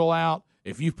mineral out,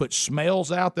 if you put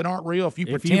smells out that aren't real, if you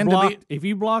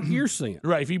block your scent,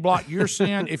 right? If you block your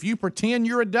scent, if you pretend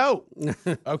you're a doe,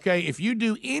 okay. If you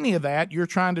do any of that, you're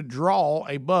trying to draw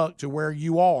a buck to where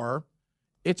you are.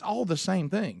 It's all the same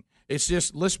thing. It's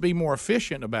just let's be more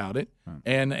efficient about it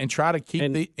and try to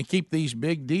keep these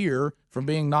big deer from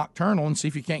being nocturnal and see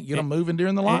if you can't get them moving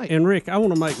during the light. And Rick, I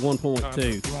want to make one point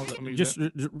too, just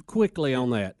quickly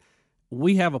on that.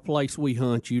 we have a place we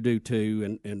hunt. You do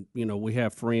too, and we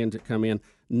have friends that come in.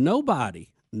 Nobody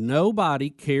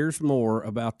cares more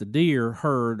about the deer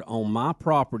herd on my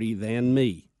property than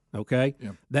me. Okay,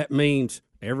 That means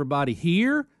everybody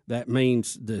here. That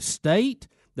means the state.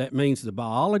 That means the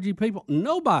biology people.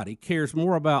 Nobody cares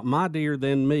more about my deer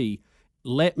than me.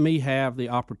 Let me have the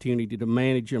opportunity to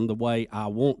manage them the way I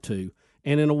want to,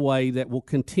 and in a way that will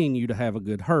continue to have a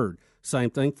good herd.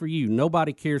 Same thing for you.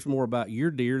 Nobody cares more about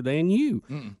your deer than you.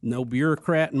 Mm-mm. No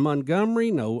bureaucrat in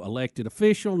Montgomery, no elected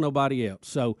official, nobody else.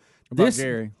 So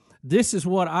this is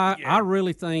what I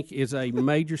really think is a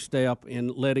major step in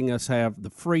letting us have the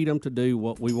freedom to do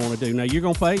what we want to do. Now you're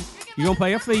gonna pay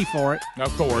a fee for it.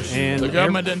 Of course. And the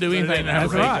government doesn't do anything to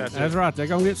have a fee. That's right. They're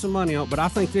gonna get some money on it. But I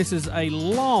think this is a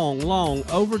long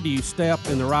overdue step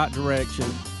in the right direction.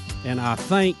 And I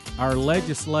thank our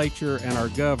legislature and our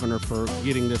governor for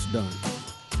getting this done.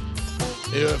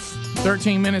 If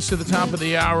 13 minutes to the top of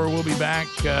the hour, we'll be back.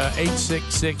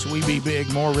 866 We Be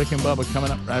Big. More Rick and Bubba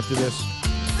coming up after this.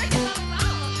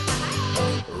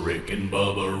 Rick and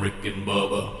Bubba, Rick and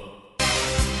Bubba.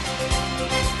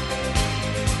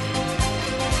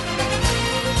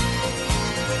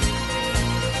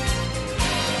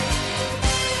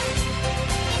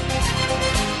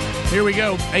 Here we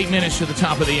go. 8 minutes to the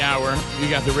top of the hour. We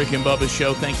got the Rick and Bubba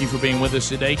show. Thank you for being with us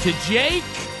today. To Jake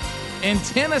in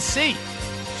Tennessee,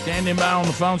 standing by on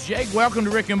the phones. Jake, welcome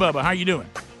to Rick and Bubba. How you doing?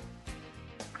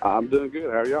 I'm doing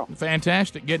good. How are y'all?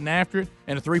 Fantastic. Getting after it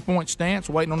in a three-point stance,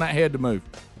 waiting on that head to move.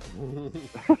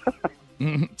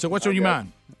 So what's on your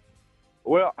mind?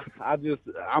 Well,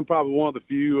 I'm probably one of the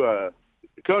few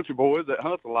country boys that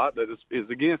hunts a lot that is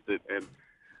against it, and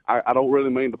I don't really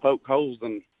mean to poke holes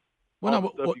in you guys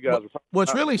are talking well,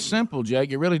 it's about. really simple,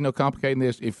 Jake. It really no complicating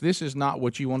this. If this is not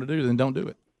what you want to do, then don't do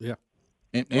it. Yeah.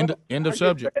 End of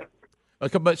subject.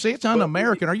 Okay, but see, it's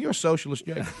un-American. Are you a socialist,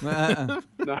 Jake? No.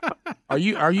 Are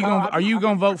you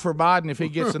going to vote for Biden if he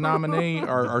gets the nominee,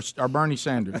 or Bernie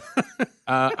Sanders?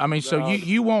 I mean, so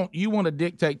you want to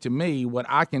dictate to me what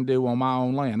I can do on my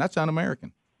own land? That's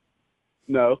un-American.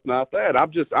 No, not that.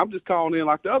 I'm just calling in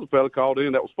like the other fella called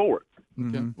in that was for it.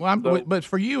 Okay. Well, but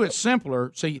for you, it's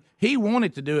simpler. See, he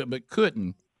wanted to do it but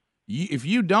couldn't. If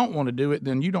you don't want to do it,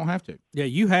 then you don't have to. Yeah,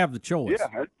 you have the choice.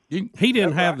 Yeah, he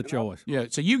didn't have the choice. Yeah,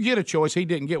 so you get a choice. He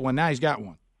didn't get one. Now he's got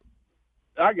one.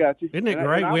 I got you. Isn't it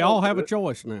great? We all have a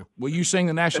choice now. Will you sing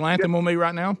the national anthem with me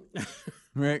right now,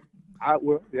 Rick? I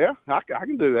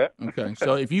can do that. Okay,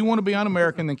 so if you want to be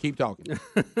un-American, then keep talking.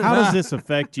 How does this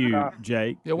affect you,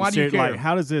 Jake? Yeah, why do you care? Like,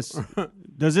 how does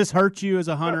this hurt you as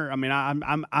a hunter? I mean,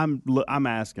 I'm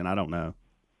asking. I don't know.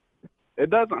 It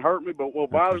doesn't hurt me, but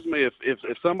what bothers me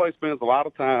if somebody spends a lot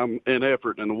of time and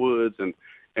effort in the woods and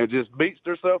just beats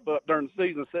themselves up during the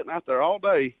season, sitting out there all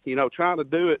day, trying to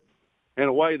do it in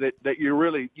a way that you're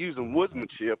really using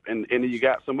woodsmanship, and you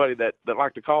got somebody that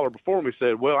like the caller before me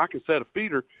said, well, I can set a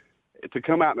feeder to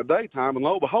come out in the daytime, and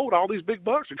lo and behold, all these big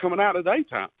bucks are coming out in the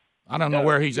daytime. I don't know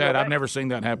where he's at. I've never seen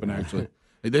that happen, actually.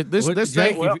 This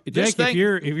Jake, thing,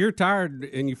 if you're tired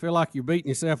and you feel like you're beating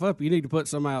yourself up, you need to put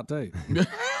some out too.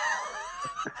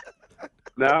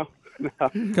 No.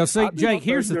 Because see, Jake,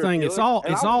 here's the thing: it's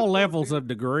all levels of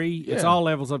degree. Yeah. It's all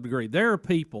levels of degree. There are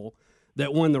people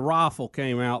that when the rifle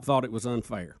came out thought it was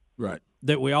unfair. Right.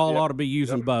 That we all ought to be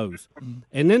using bows,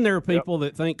 and then there are people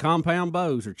that think compound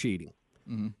bows are cheating.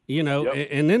 And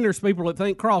then there's people that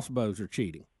think crossbows are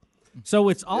cheating. So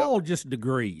it's all just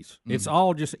degrees. It's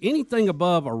all just anything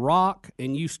above a rock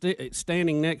and you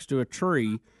standing next to a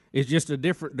tree is just a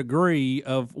different degree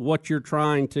of what you're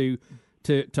trying to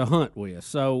hunt with.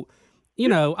 So,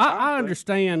 I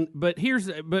understand, but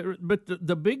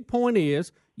the big point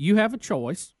is you have a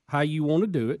choice how you want to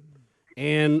do it.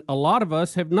 And a lot of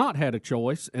us have not had a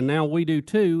choice, and now we do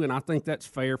too, and I think that's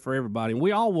fair for everybody. And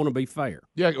we all want to be fair.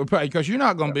 Yeah, because you're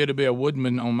not going to be able to be a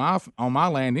woodman on my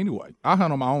land anyway. I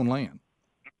hunt on my own land.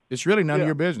 It's really none of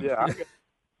your business.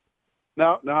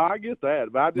 Yeah, I get that.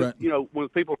 But I just, when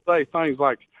people say things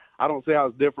like, I don't see how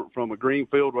it's different from a green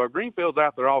field. Well, a green field's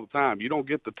out there all the time. You don't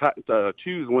get to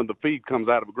choose when the feed comes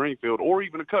out of a green field or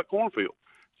even a cut cornfield.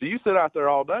 So you sit out there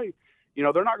all day.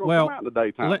 They're not going to come out in the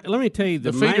daytime. Let me tell you,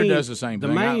 the feeder does the same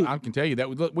thing. I can tell you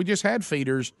that. We just had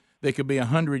feeders that could be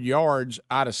 100 yards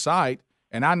out of sight,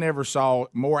 and I never saw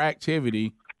more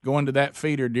activity going to that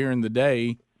feeder during the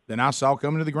day than I saw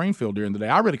coming to the green field during the day.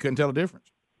 I really couldn't tell the difference.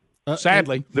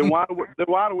 Sadly. Then why do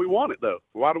we want it, though?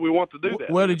 Why do we want to do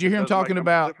that? Well, did you hear him talking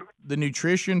about the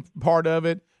nutrition part of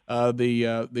it,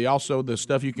 the also the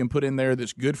stuff you can put in there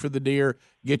that's good for the deer.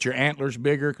 Get your antlers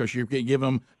bigger because you give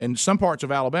them. In some parts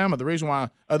of Alabama, the reason why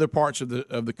other parts of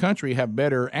the country have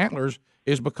better antlers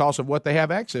is because of what they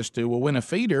have access to. Well, when a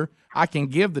feeder, I can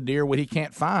give the deer what he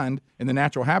can't find in the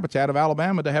natural habitat of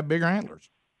Alabama to have bigger antlers.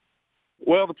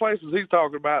 Well, the places he's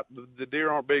talking about, the deer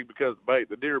aren't big because of bait.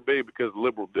 The deer are big because of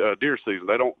liberal deer season.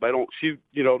 They don't shoot,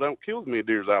 they don't kill as many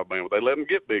deer as Alabama. They let them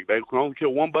get big. They can only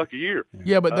kill one buck a year.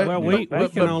 Yeah, but we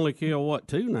can only kill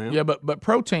two now. Yeah, but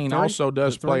protein also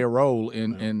does play a role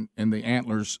in the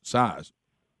antlers size.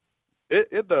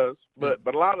 It does, but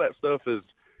a lot of that stuff is.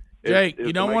 Jake,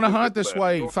 you don't want to hunt this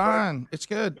way. Fine, it's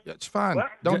good. It's fine. Well,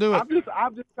 don't do it.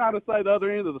 I'm just trying to say the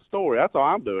other end of the story. That's all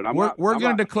I'm doing. We're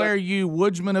going to declare you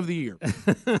Woodsman of the Year.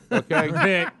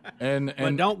 Okay,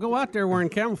 and don't go out there wearing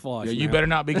camouflage. Yeah, you better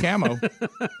not be camo.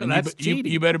 That's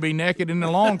cheating. You better be naked in the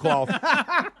loincloth.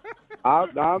 I'm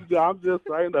just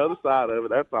saying the other side of it.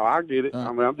 That's all. I get it.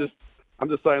 I mean, I'm just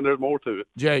saying there's more to it.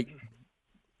 Jake,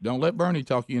 don't let Bernie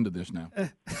talk you into this now.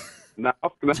 No.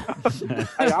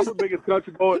 Hey, I'm the biggest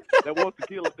country boy that wants to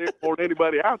kill a deer more than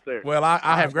anybody out there. Well, I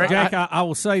have great. Jake, I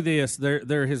will say this: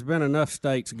 there has been enough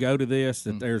states go to this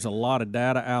that there's a lot of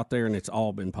data out there, and it's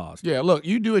all been positive. Yeah, look,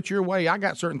 you do it your way. I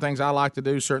got certain things I like to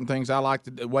do, certain things I like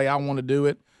the way I want to do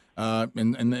it,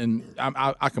 and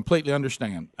I completely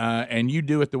understand. And you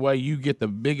do it the way you get the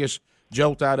biggest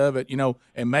jolt out of it,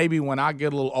 And maybe when I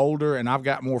get a little older and I've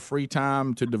got more free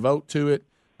time to devote to it.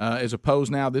 As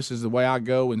opposed now, this is the way I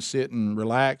go and sit and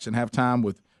relax and have time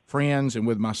with friends and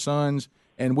with my sons.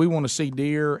 And we want to see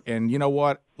deer. And you know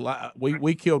what?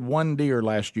 We killed one deer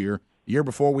last year. The year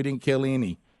before, we didn't kill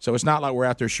any. So it's not like we're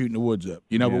out there shooting the woods up,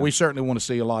 But we certainly want to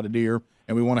see a lot of deer,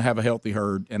 and we want to have a healthy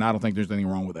herd. And I don't think there's anything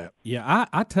wrong with that. Yeah,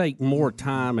 I take more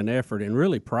time and effort and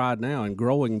really pride now in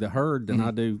growing the herd than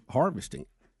I do harvesting.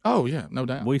 Oh, yeah, no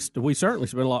doubt. We certainly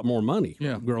spend a lot more money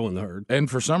growing the herd. And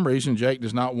for some reason, Jake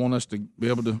does not want us to be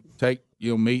able to take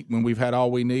meat when we've had all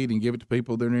we need and give it to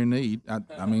people that are in need.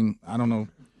 I mean, I don't know.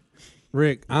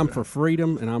 Rick, I'm for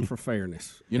freedom and I'm for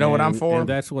fairness. You know what I'm for? And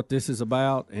that's what this is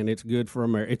about, and it's good for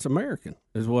America. It's American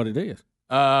is what it is.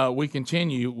 We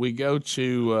continue. We go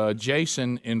to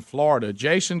Jason in Florida.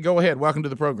 Jason, go ahead. Welcome to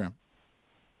the program.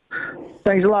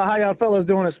 Thanks a lot. How y'all fellas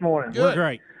doing this morning? Good. We're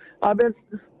great. I've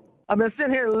been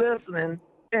sitting here listening,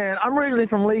 and I'm originally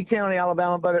from Lee County,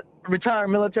 Alabama, but retired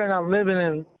military, and I'm living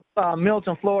in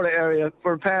Milton, Florida area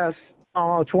for the past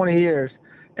 20 years.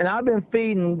 And I've been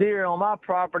feeding deer on my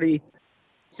property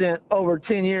since over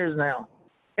 10 years now.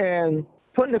 And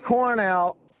putting the corn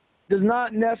out does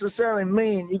not necessarily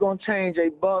mean you're going to change a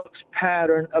buck's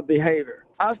pattern of behavior.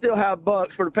 I still have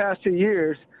bucks for the past 2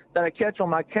 years that I catch on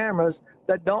my cameras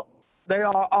they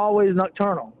are always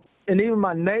nocturnal. And even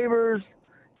my neighbors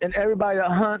and everybody that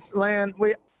hunts land,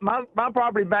 my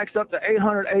property backs up to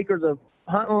 800 acres of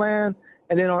hunting land,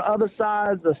 and then on other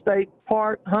sides, the state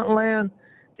park hunting land,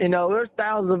 there's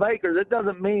thousands of acres. It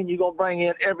doesn't mean you're going to bring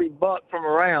in every buck from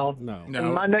around. No.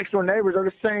 And my next door neighbors are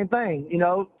the same thing.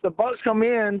 The bucks come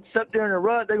in, sit there in the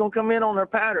rut, they're going to come in on their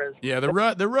patterns. Yeah, the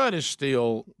rut is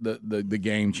still the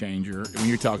game changer when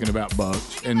you're talking about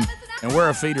bucks. And where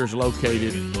a feeder's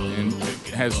located and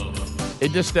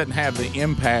it just doesn't have the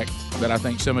impact that I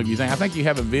think some of you think. I think you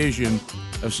have a vision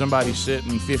of somebody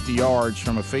sitting 50 yards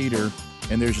from a feeder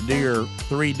and there's deer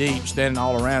 3 deep standing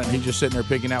all around it, and he's just sitting there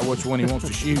picking out which one he wants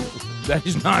to shoot. That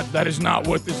is not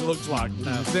what this looks like.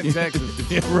 No, in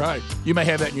Texas. Yeah, right. You may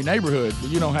have that in your neighborhood, but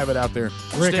you don't have it out there.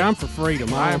 Rick, I'm for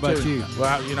freedom. I don't know about you.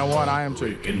 Well, you know what? I am too.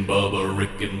 Rick and Bubba,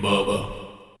 Rick and Bubba.